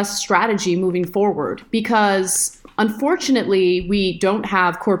discuss strategy moving forward, because unfortunately, we don't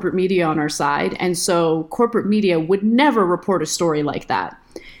have corporate media on our side. And so corporate media would never report a story like that.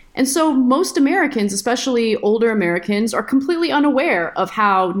 And so most Americans, especially older Americans, are completely unaware of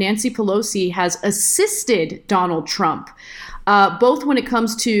how Nancy Pelosi has assisted Donald Trump, both when it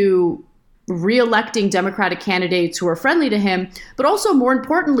comes to re-electing Democratic candidates who are friendly to him, but also more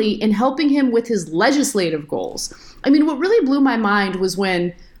importantly, in helping him with his legislative goals. I mean, what really blew my mind was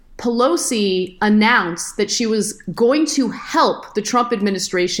when Pelosi announced that she was going to help the Trump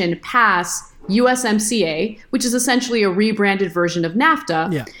administration pass USMCA, which is essentially a rebranded version of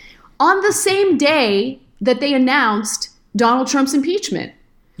NAFTA, on the same day that they announced Donald Trump's impeachment.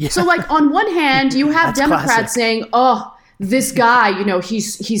 Yeah. So on one hand, you have Democrats classic. Saying, oh, this guy,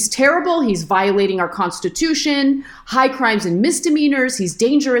 he's terrible. He's violating our Constitution, high crimes and misdemeanors. He's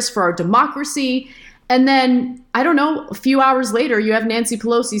dangerous for our democracy. And then, I don't know, a few hours later, you have Nancy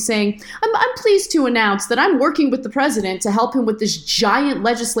Pelosi saying, I'm pleased to announce that I'm working with the president to help him with this giant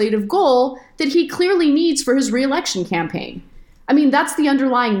legislative goal that he clearly needs for his reelection campaign. I mean, that's the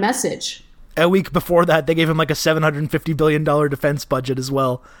underlying message. a week before that, they gave him like a $750 billion defense budget as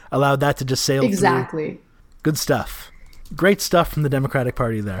well. Allowed that to just sail Exactly. through. Good stuff. Great stuff from the Democratic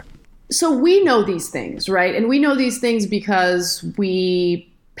Party there. So we know these things, right? And we know these things because we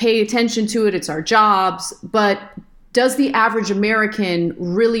pay attention to it. It's our jobs. But does the average American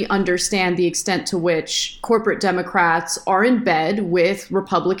really understand the extent to which corporate Democrats are in bed with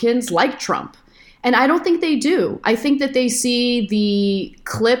Republicans like Trump? And I don't think they do. I think that they see the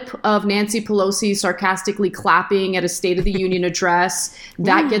clip of Nancy Pelosi sarcastically clapping at a State of the Union address.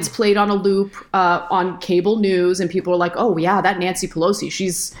 That gets played on a loop on cable news. And people are like, oh, yeah, that Nancy Pelosi,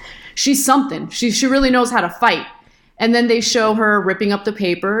 she's something. She really knows how to fight. And then they show her ripping up the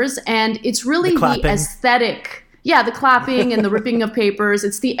papers. And it's really the aesthetic. Yeah, the clapping and the ripping of papers.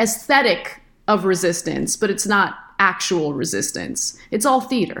 It's the aesthetic of resistance, but it's not actual resistance. It's all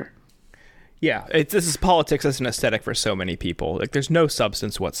theater. Yeah, this is politics as an aesthetic for so many people. Like, there's no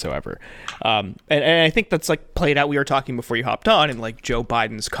substance whatsoever. And I think that's, like, played out. We were talking before you hopped on, and, like, Joe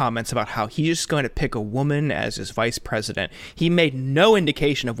Biden's comments about how he's just going to pick a woman as his vice president. He made no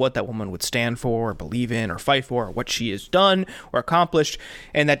indication of what that woman would stand for or believe in or fight for or what she has done or accomplished.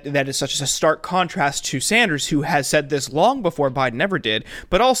 And that is such a stark contrast to Sanders, who has said this long before Biden ever did,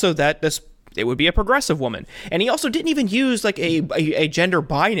 but also that it would be a progressive woman. And he also didn't even use like a gender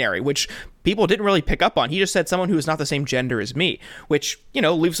binary, which people didn't really pick up on. He just said someone who is not the same gender as me, which,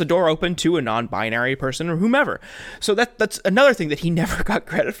 leaves the door open to a non-binary person or whomever. So that's another thing that he never got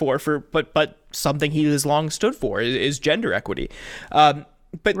credit for but something he has long stood for is gender equity. But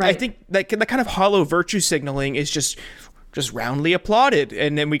right. I think that kind of hollow virtue signaling is just roundly applauded.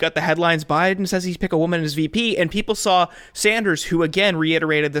 And then we got the headlines, Biden says he's pick a woman as VP, and people saw Sanders, who again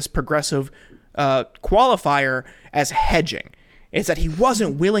reiterated this progressive qualifier, as hedging. It's that he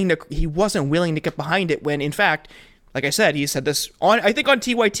wasn't willing to get behind it when, in fact, like I said, he said this on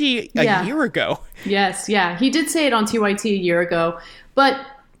TYT a year ago. Yes, yeah. He did say it on TYT a year ago. But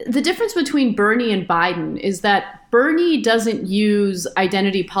the difference between Bernie and Biden is that Bernie doesn't use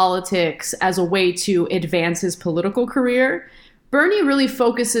identity politics as a way to advance his political career. Bernie really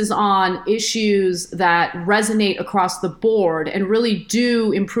focuses on issues that resonate across the board and really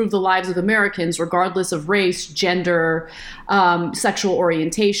do improve the lives of Americans, regardless of race, gender, sexual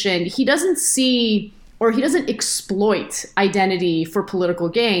orientation. He doesn't see or he doesn't exploit identity for political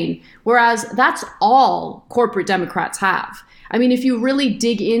gain, whereas that's all corporate Democrats have. I mean, if you really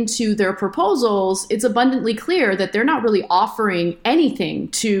dig into their proposals, it's abundantly clear that they're not really offering anything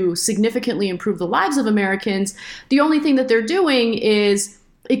to significantly improve the lives of Americans. The only thing that they're doing is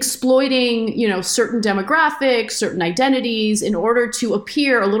exploiting, certain demographics, certain identities in order to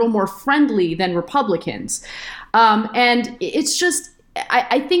appear a little more friendly than Republicans. And it's just,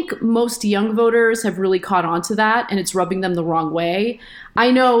 I think most young voters have really caught on to that, and it's rubbing them the wrong way.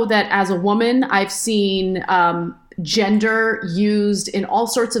 I know that as a woman, I've seen gender used in all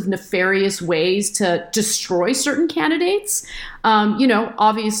sorts of nefarious ways to destroy certain candidates.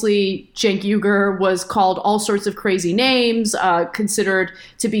 Obviously, Cenk Uygur was called all sorts of crazy names, considered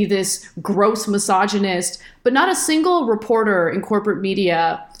to be this gross misogynist, but not a single reporter in corporate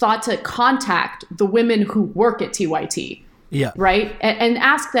media thought to contact the women who work at TYT. Yeah. Right. And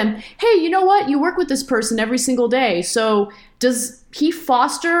ask them, hey, you know what? You work with this person every single day. So does he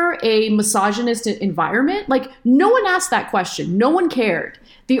foster a misogynist environment? Like, no one asked that question. No one cared.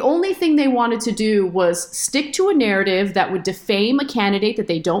 The only thing they wanted to do was stick to a narrative that would defame a candidate that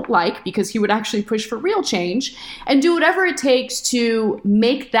they don't like, because he would actually push for real change, and do whatever it takes to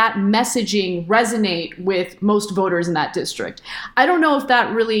make that messaging resonate with most voters in that district. I don't know if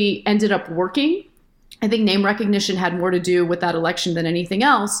that really ended up working. I think name recognition had more to do with that election than anything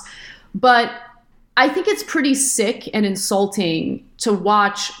else. But I think it's pretty sick and insulting to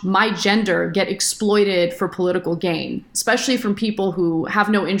watch my gender get exploited for political gain, especially from people who have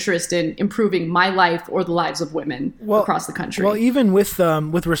no interest in improving my life or the lives of women across the country. Well, even with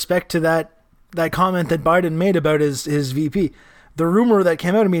respect to that comment that Biden made about his VP, the rumor that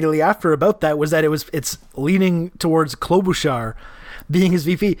came out immediately after about that was that it's leaning towards Klobuchar being his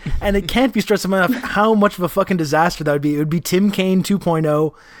VP, and it can't be stressed enough how much of a fucking disaster that would be. It would be Tim Kaine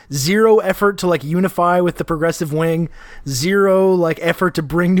 2.0, zero effort to unify with the progressive wing, zero effort to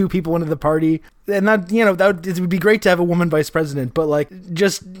bring new people into the party, and that it would be great to have a woman vice president, but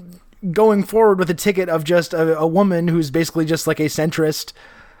just going forward with a ticket of just a woman who's basically just a centrist.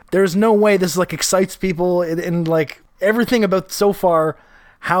 There's no way this excites people, and everything about so far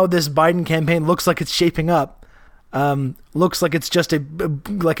how this Biden campaign looks like it's shaping up. Looks like it's just a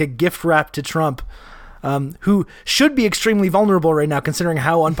gift wrap to Trump. who should be extremely vulnerable right now, considering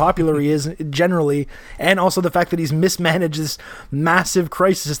how unpopular he is generally, and also the fact that he's mismanaged this massive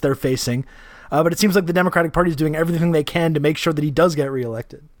crisis they're facing. But it seems like the Democratic Party is doing everything they can to make sure that he does get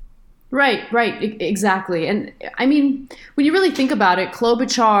reelected. Right, exactly. And I mean, when you really think about it,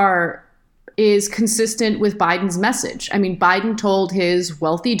 Klobuchar is consistent with Biden's message. I mean, Biden told his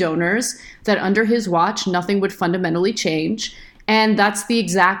wealthy donors that under his watch, nothing would fundamentally change. And that's the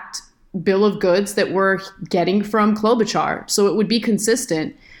exact bill of goods that we're getting from Klobuchar. So it would be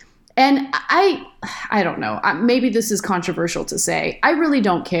consistent. And I don't know, maybe this is controversial to say. I really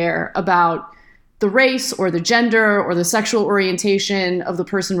don't care about the race or the gender or the sexual orientation of the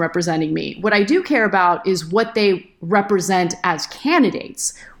person representing me. What I do care about is what they represent as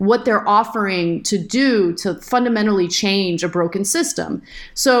candidates, what they're offering to do to fundamentally change a broken system.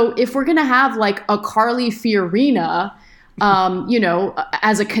 So if we're going to have like a Carly Fiorina,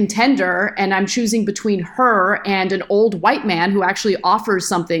 as a contender, and I'm choosing between her and an old white man who actually offers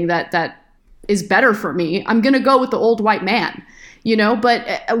something that is better for me, I'm going to go with the old white man.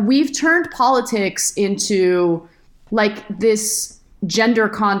 But we've turned politics into like this gender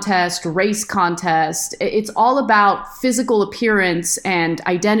contest, race contest. It's all about physical appearance and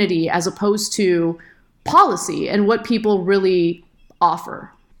identity as opposed to policy and what people really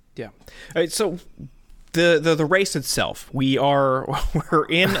offer. Yeah. All right, so the race itself, we're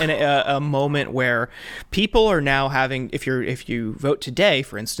in a moment where people are now having, if you vote today,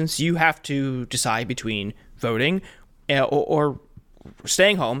 for instance, you have to decide between voting or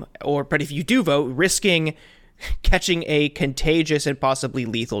staying home, but if you do vote, risking catching a contagious and possibly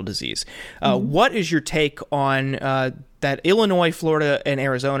lethal disease. What is your take on that Illinois, Florida, and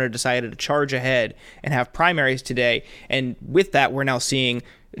Arizona decided to charge ahead and have primaries today? And with that, we're now seeing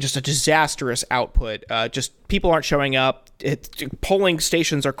just a disastrous output. Just people aren't showing up. Polling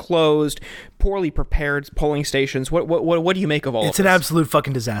stations are closed. Poorly prepared polling stations. What do you make of all of this? It's an absolute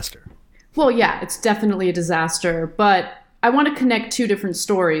fucking disaster. Well, yeah, it's definitely a disaster, but I want to connect two different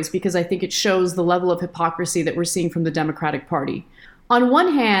stories because I think it shows the level of hypocrisy that we're seeing from the Democratic Party. On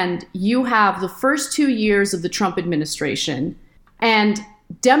one hand, you have the first 2 years of the Trump administration and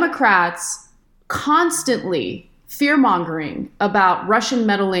Democrats constantly fear-mongering about Russian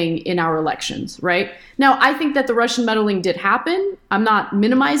meddling in our elections, right? Now, I think that the Russian meddling did happen. I'm not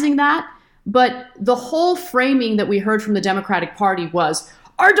minimizing that. But the whole framing that we heard from the Democratic Party was,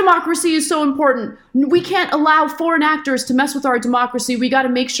 our democracy is so important. We can't allow foreign actors to mess with our democracy. We got to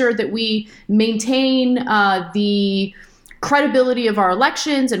make sure that we maintain the credibility of our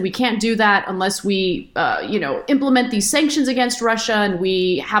elections, and we can't do that unless we, implement these sanctions against Russia and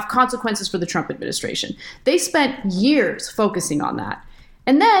we have consequences for the Trump administration. They spent years focusing on that.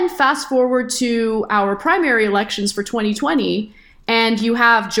 And then fast forward to our primary elections for 2020, and you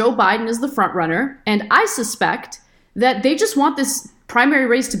have Joe Biden as the front runner, and I suspect that they just want this primary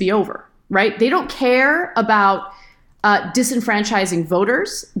race to be over, right? They don't care about disenfranchising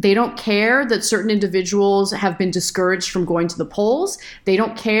voters. They don't care that certain individuals have been discouraged from going to the polls. They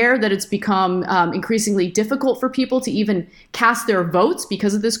don't care that it's become increasingly difficult for people to even cast their votes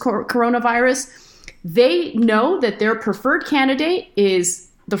because of this coronavirus. They know that their preferred candidate is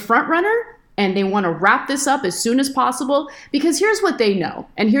the front runner, and they want to wrap this up as soon as possible because here's what they know,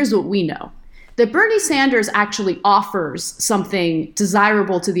 and here's what we know. That Bernie Sanders actually offers something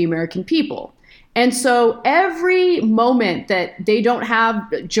desirable to the American people. And so every moment that they don't have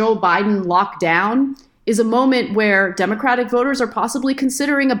Joe Biden locked down is a moment where Democratic voters are possibly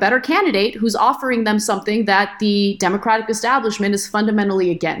considering a better candidate who's offering them something that the Democratic establishment is fundamentally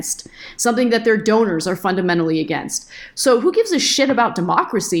against, something that their donors are fundamentally against. So who gives a shit about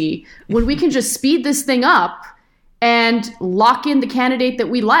democracy when we can just speed this thing up and lock in the candidate that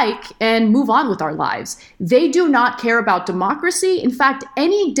we like and move on with our lives? They do not care about democracy. In fact,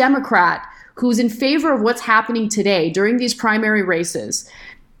 any Democrat who's in favor of what's happening today during these primary races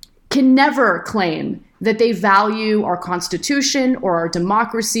can never claim that they value our Constitution or our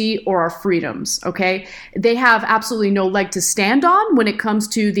democracy or our freedoms, okay? They have absolutely no leg to stand on when it comes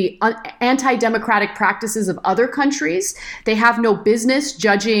to the anti-democratic practices of other countries. They have no business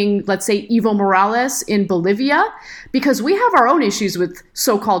judging, let's say, Evo Morales in Bolivia, because we have our own issues with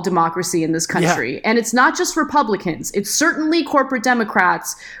so-called democracy in this country. Yeah. And it's not just Republicans. It's certainly corporate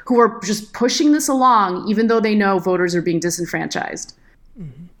Democrats who are just pushing this along, even though they know voters are being disenfranchised.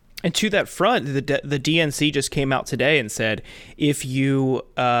 Mm-hmm. And to that front, the DNC just came out today and said, if you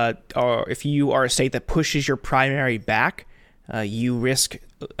are a state that pushes your primary back, you risk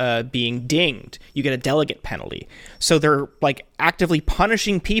being dinged, you get a delegate penalty. So they're like actively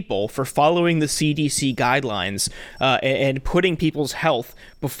punishing people for following the CDC guidelines and putting people's health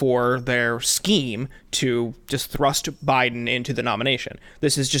before their scheme to just thrust Biden into the nomination.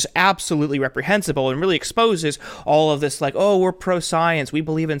 This is just absolutely reprehensible and really exposes all of this, like, oh, we're pro-science, we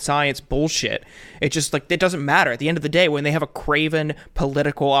believe in science bullshit. It just, like, it doesn't matter. At the end of the day, when they have a craven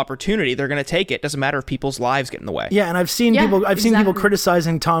political opportunity, they're going to take it. Doesn't matter if people's lives get in the way. Yeah, and I've seen people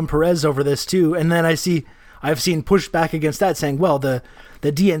criticizing Tom Perez over this too, and then I've seen pushback against that, saying, well, the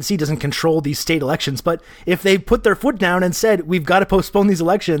DNC doesn't control these state elections, but if they put their foot down and said, we've got to postpone these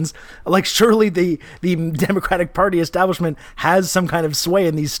elections, like, surely the Democratic Party establishment has some kind of sway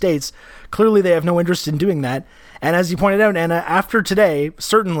in these states. Clearly they have no interest in doing that. And as you pointed out, Anna, after today,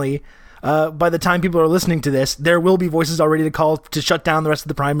 certainly, by the time people are listening to this, there will be voices already to call to shut down the rest of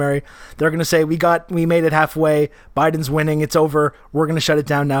the primary. They're going to say, we made it halfway, Biden's winning, it's over, we're going to shut it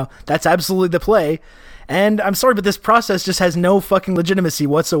down now. That's absolutely the play. And I'm sorry, but this process just has no fucking legitimacy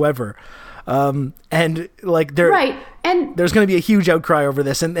whatsoever. And like right. And there's going to be a huge outcry over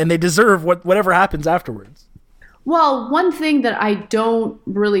this, and they deserve whatever happens afterwards. Well, one thing that I don't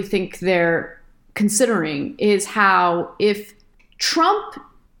really think they're considering is how if Trump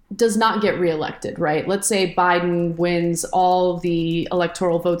does not get reelected, right? Let's say Biden wins all the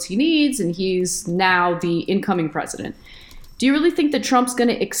electoral votes he needs and he's now the incoming president. Do you really think that Trump's going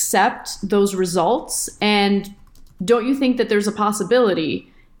to accept those results? And don't you think that there's a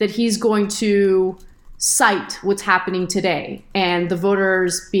possibility that he's going to cite what's happening today and the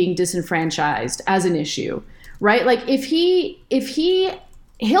voters being disenfranchised as an issue, right? Like he'll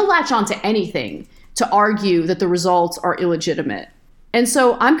latch on to anything to argue that the results are illegitimate. And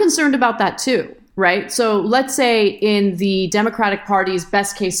so I'm concerned about that too, right? So let's say in the Democratic Party's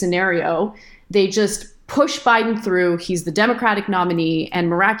best case scenario, they just push Biden through, he's the Democratic nominee, and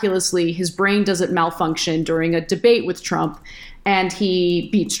miraculously his brain doesn't malfunction during a debate with Trump, and he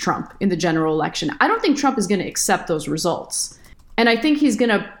beats Trump in the general election. I don't think Trump is going to accept those results. And I think he's going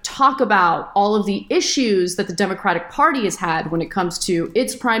to talk about all of the issues that the Democratic Party has had when it comes to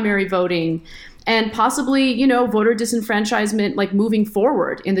its primary voting and possibly, voter disenfranchisement, like moving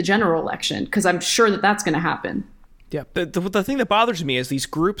forward in the general election, because I'm sure that that's going to happen. Yeah, but the thing that bothers me is these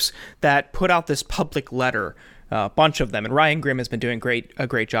groups that put out this public letter, a bunch of them, and Ryan Grimm has been doing a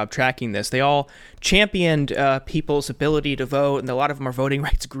great job tracking this. They all championed people's ability to vote, and a lot of them are voting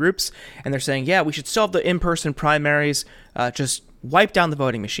rights groups, and they're saying, yeah, we should still have the in-person primaries, just wipe down the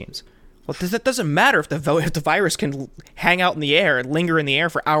voting machines. Well, that doesn't matter if the virus can hang out in the air and linger in the air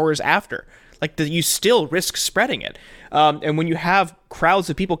for hours after. Like, you still risk spreading it. And when you have crowds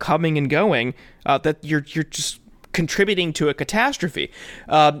of people coming and going, that you're just contributing to a catastrophe.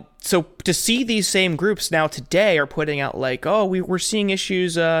 So to see these same groups now today are putting out like, oh, we're seeing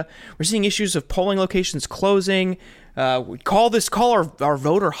issues. We're seeing issues of polling locations closing. Call our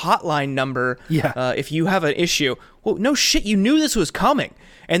voter hotline number. Yeah. If you have an issue. Well, no shit. You knew this was coming.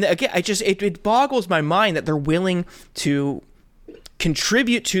 And again, it boggles my mind that they're willing to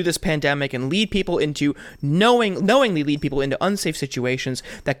contribute to this pandemic and lead people into knowingly lead people into unsafe situations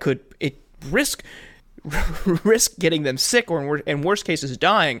that could risk getting them sick or in worst cases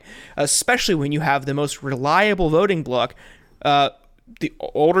dying, especially when you have the most reliable voting bloc, the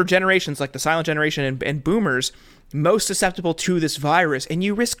older generations like the silent generation and boomers, most susceptible to this virus, and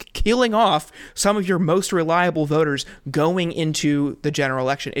you risk killing off some of your most reliable voters going into the general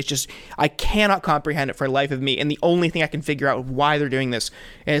election. It's just, I cannot comprehend it for the life of me, and the only thing I can figure out why they're doing this,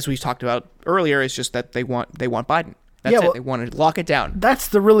 as we talked about earlier, is just that they want Biden. That's it. They want to lock it down. That's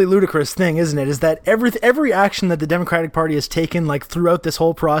the really ludicrous thing, isn't it? Is that every action that the Democratic Party has taken, like throughout this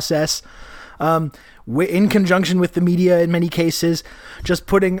whole process, in conjunction with the media in many cases, just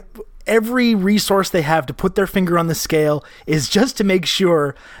putting every resource they have to put their finger on the scale is just to make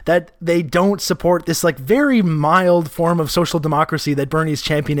sure that they don't support this like very mild form of social democracy that Bernie's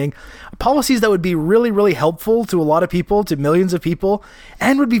championing, policies that would be really, really helpful to a lot of people, to millions of people,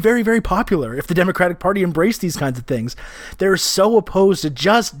 and would be very, very popular if the Democratic Party embraced these kinds of things. They're so opposed to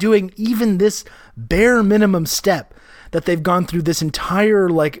just doing even this bare minimum step that they've gone through this entire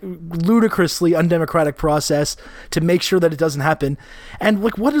like ludicrously undemocratic process to make sure that it doesn't happen. And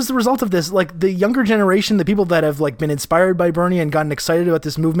like, what is the result of this? Like the younger generation, the people that have like been inspired by Bernie and gotten excited about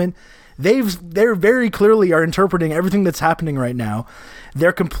this movement, they're very clearly are interpreting everything that's happening right now.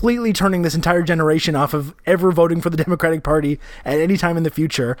 They're completely turning this entire generation off of ever voting for the Democratic Party at any time in the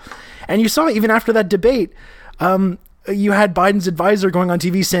future. And you saw even after that debate, you had Biden's advisor going on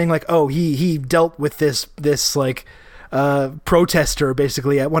TV saying like, oh, he dealt with this like protester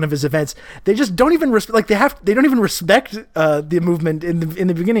basically at one of his events. They just don't even they don't even respect the movement in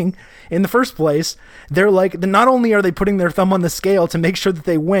the beginning, in the first place. They're like, not only are they putting their thumb on the scale to make sure that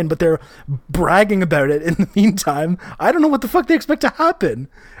they win, but they're bragging about it in the meantime. I don't know what the fuck they expect to happen.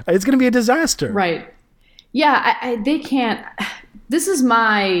 It's going to be a disaster. Right. Yeah, they can't. This is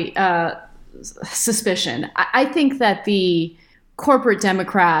my suspicion. I think that the corporate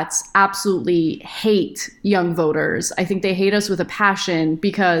Democrats absolutely hate young voters. I think they hate us with a passion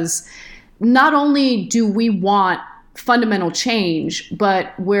because not only do we want fundamental change,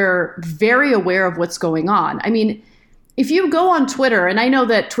 but we're very aware of what's going on. I mean, if you go on Twitter, and I know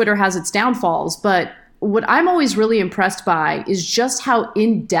that Twitter has its downfalls, but what I'm always really impressed by is just how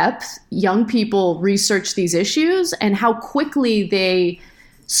in-depth young people research these issues and how quickly they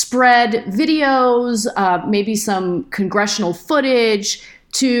spread videos, maybe some congressional footage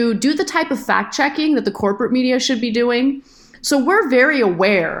to do the type of fact-checking that the corporate media should be doing. So we're very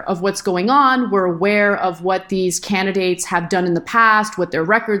aware of what's going on. We're aware of what these candidates have done in the past, what their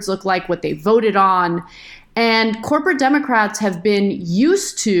records look like, what they voted on. And corporate Democrats have been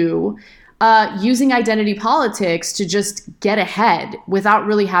used to using identity politics to just get ahead without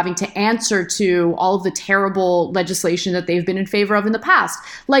really having to answer to all of the terrible legislation that they've been in favor of in the past,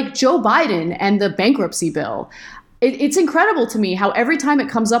 like Joe Biden and the bankruptcy bill. It's incredible to me how every time it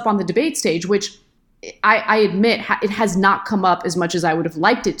comes up on the debate stage, which I admit it has not come up as much as I would have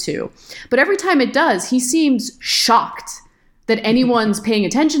liked it to, but every time it does, he seems shocked that anyone's paying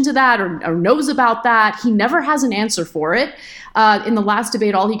attention to that or knows about that. He never has an answer for it. In the last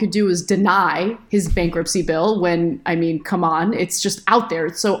debate, all he could do was deny his bankruptcy bill when, I mean, come on, it's just out there.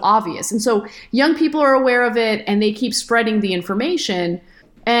 It's so obvious. And so young people are aware of it and they keep spreading the information.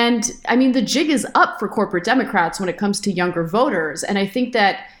 And I mean, the jig is up for corporate Democrats when it comes to younger voters. And I think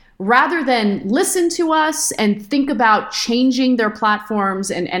that rather than listen to us and think about changing their platforms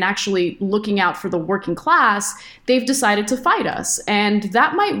and actually looking out for the working class, they've decided to fight us. And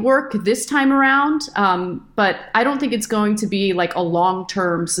that might work this time around, but I don't think it's going to be like a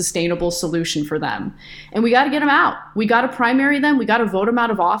long-term sustainable solution for them. And we got to get them out. We got to primary them. We got to vote them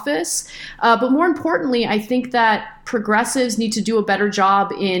out of office. But more importantly, I think that progressives need to do a better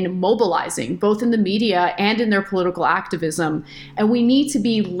job in mobilizing, both in the media and in their political activism. And we need to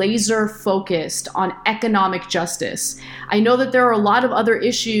be laser focused on economic justice. I know that there are a lot of other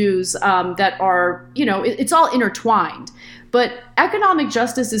issues that are, it's all intertwined. But economic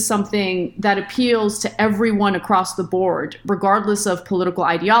justice is something that appeals to everyone across the board, regardless of political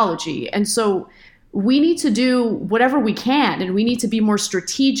ideology. And so we need to do whatever we can, and we need to be more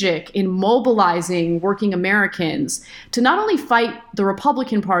strategic in mobilizing working Americans to not only fight the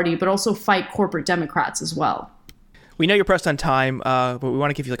Republican Party, but also fight corporate Democrats as well. We know you're pressed on time, but we want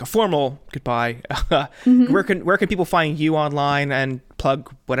to give you like a formal goodbye. Where can people find you online and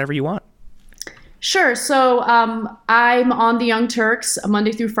plug whatever you want? Sure. So I'm on The Young Turks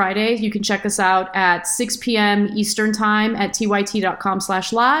Monday through Friday. You can check us out at 6 p.m. Eastern Time at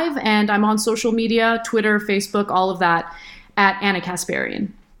tyt.com/live. And I'm on social media, Twitter, Facebook, all of that at Anna Kasparian.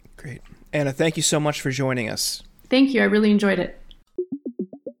 Great. Anna, thank you so much for joining us. Thank you. I really enjoyed it.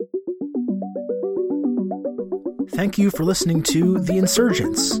 Thank you for listening to The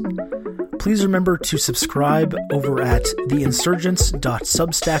Insurgents. Please remember to subscribe over at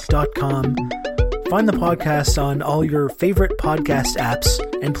theinsurgents.substack.com. Find the podcast on all your favorite podcast apps,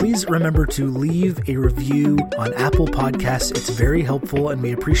 and please remember to leave a review on Apple Podcasts. It's very helpful, and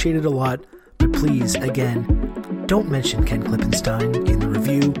we appreciate it a lot. But please, again, don't mention Ken Klippenstein in the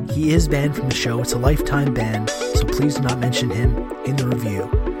review. He is banned from the show. It's a lifetime ban, so please do not mention him in the review.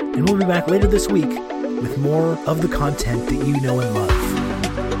 And we'll be back later this week with more of the content that you know and love.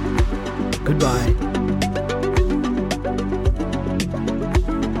 Goodbye.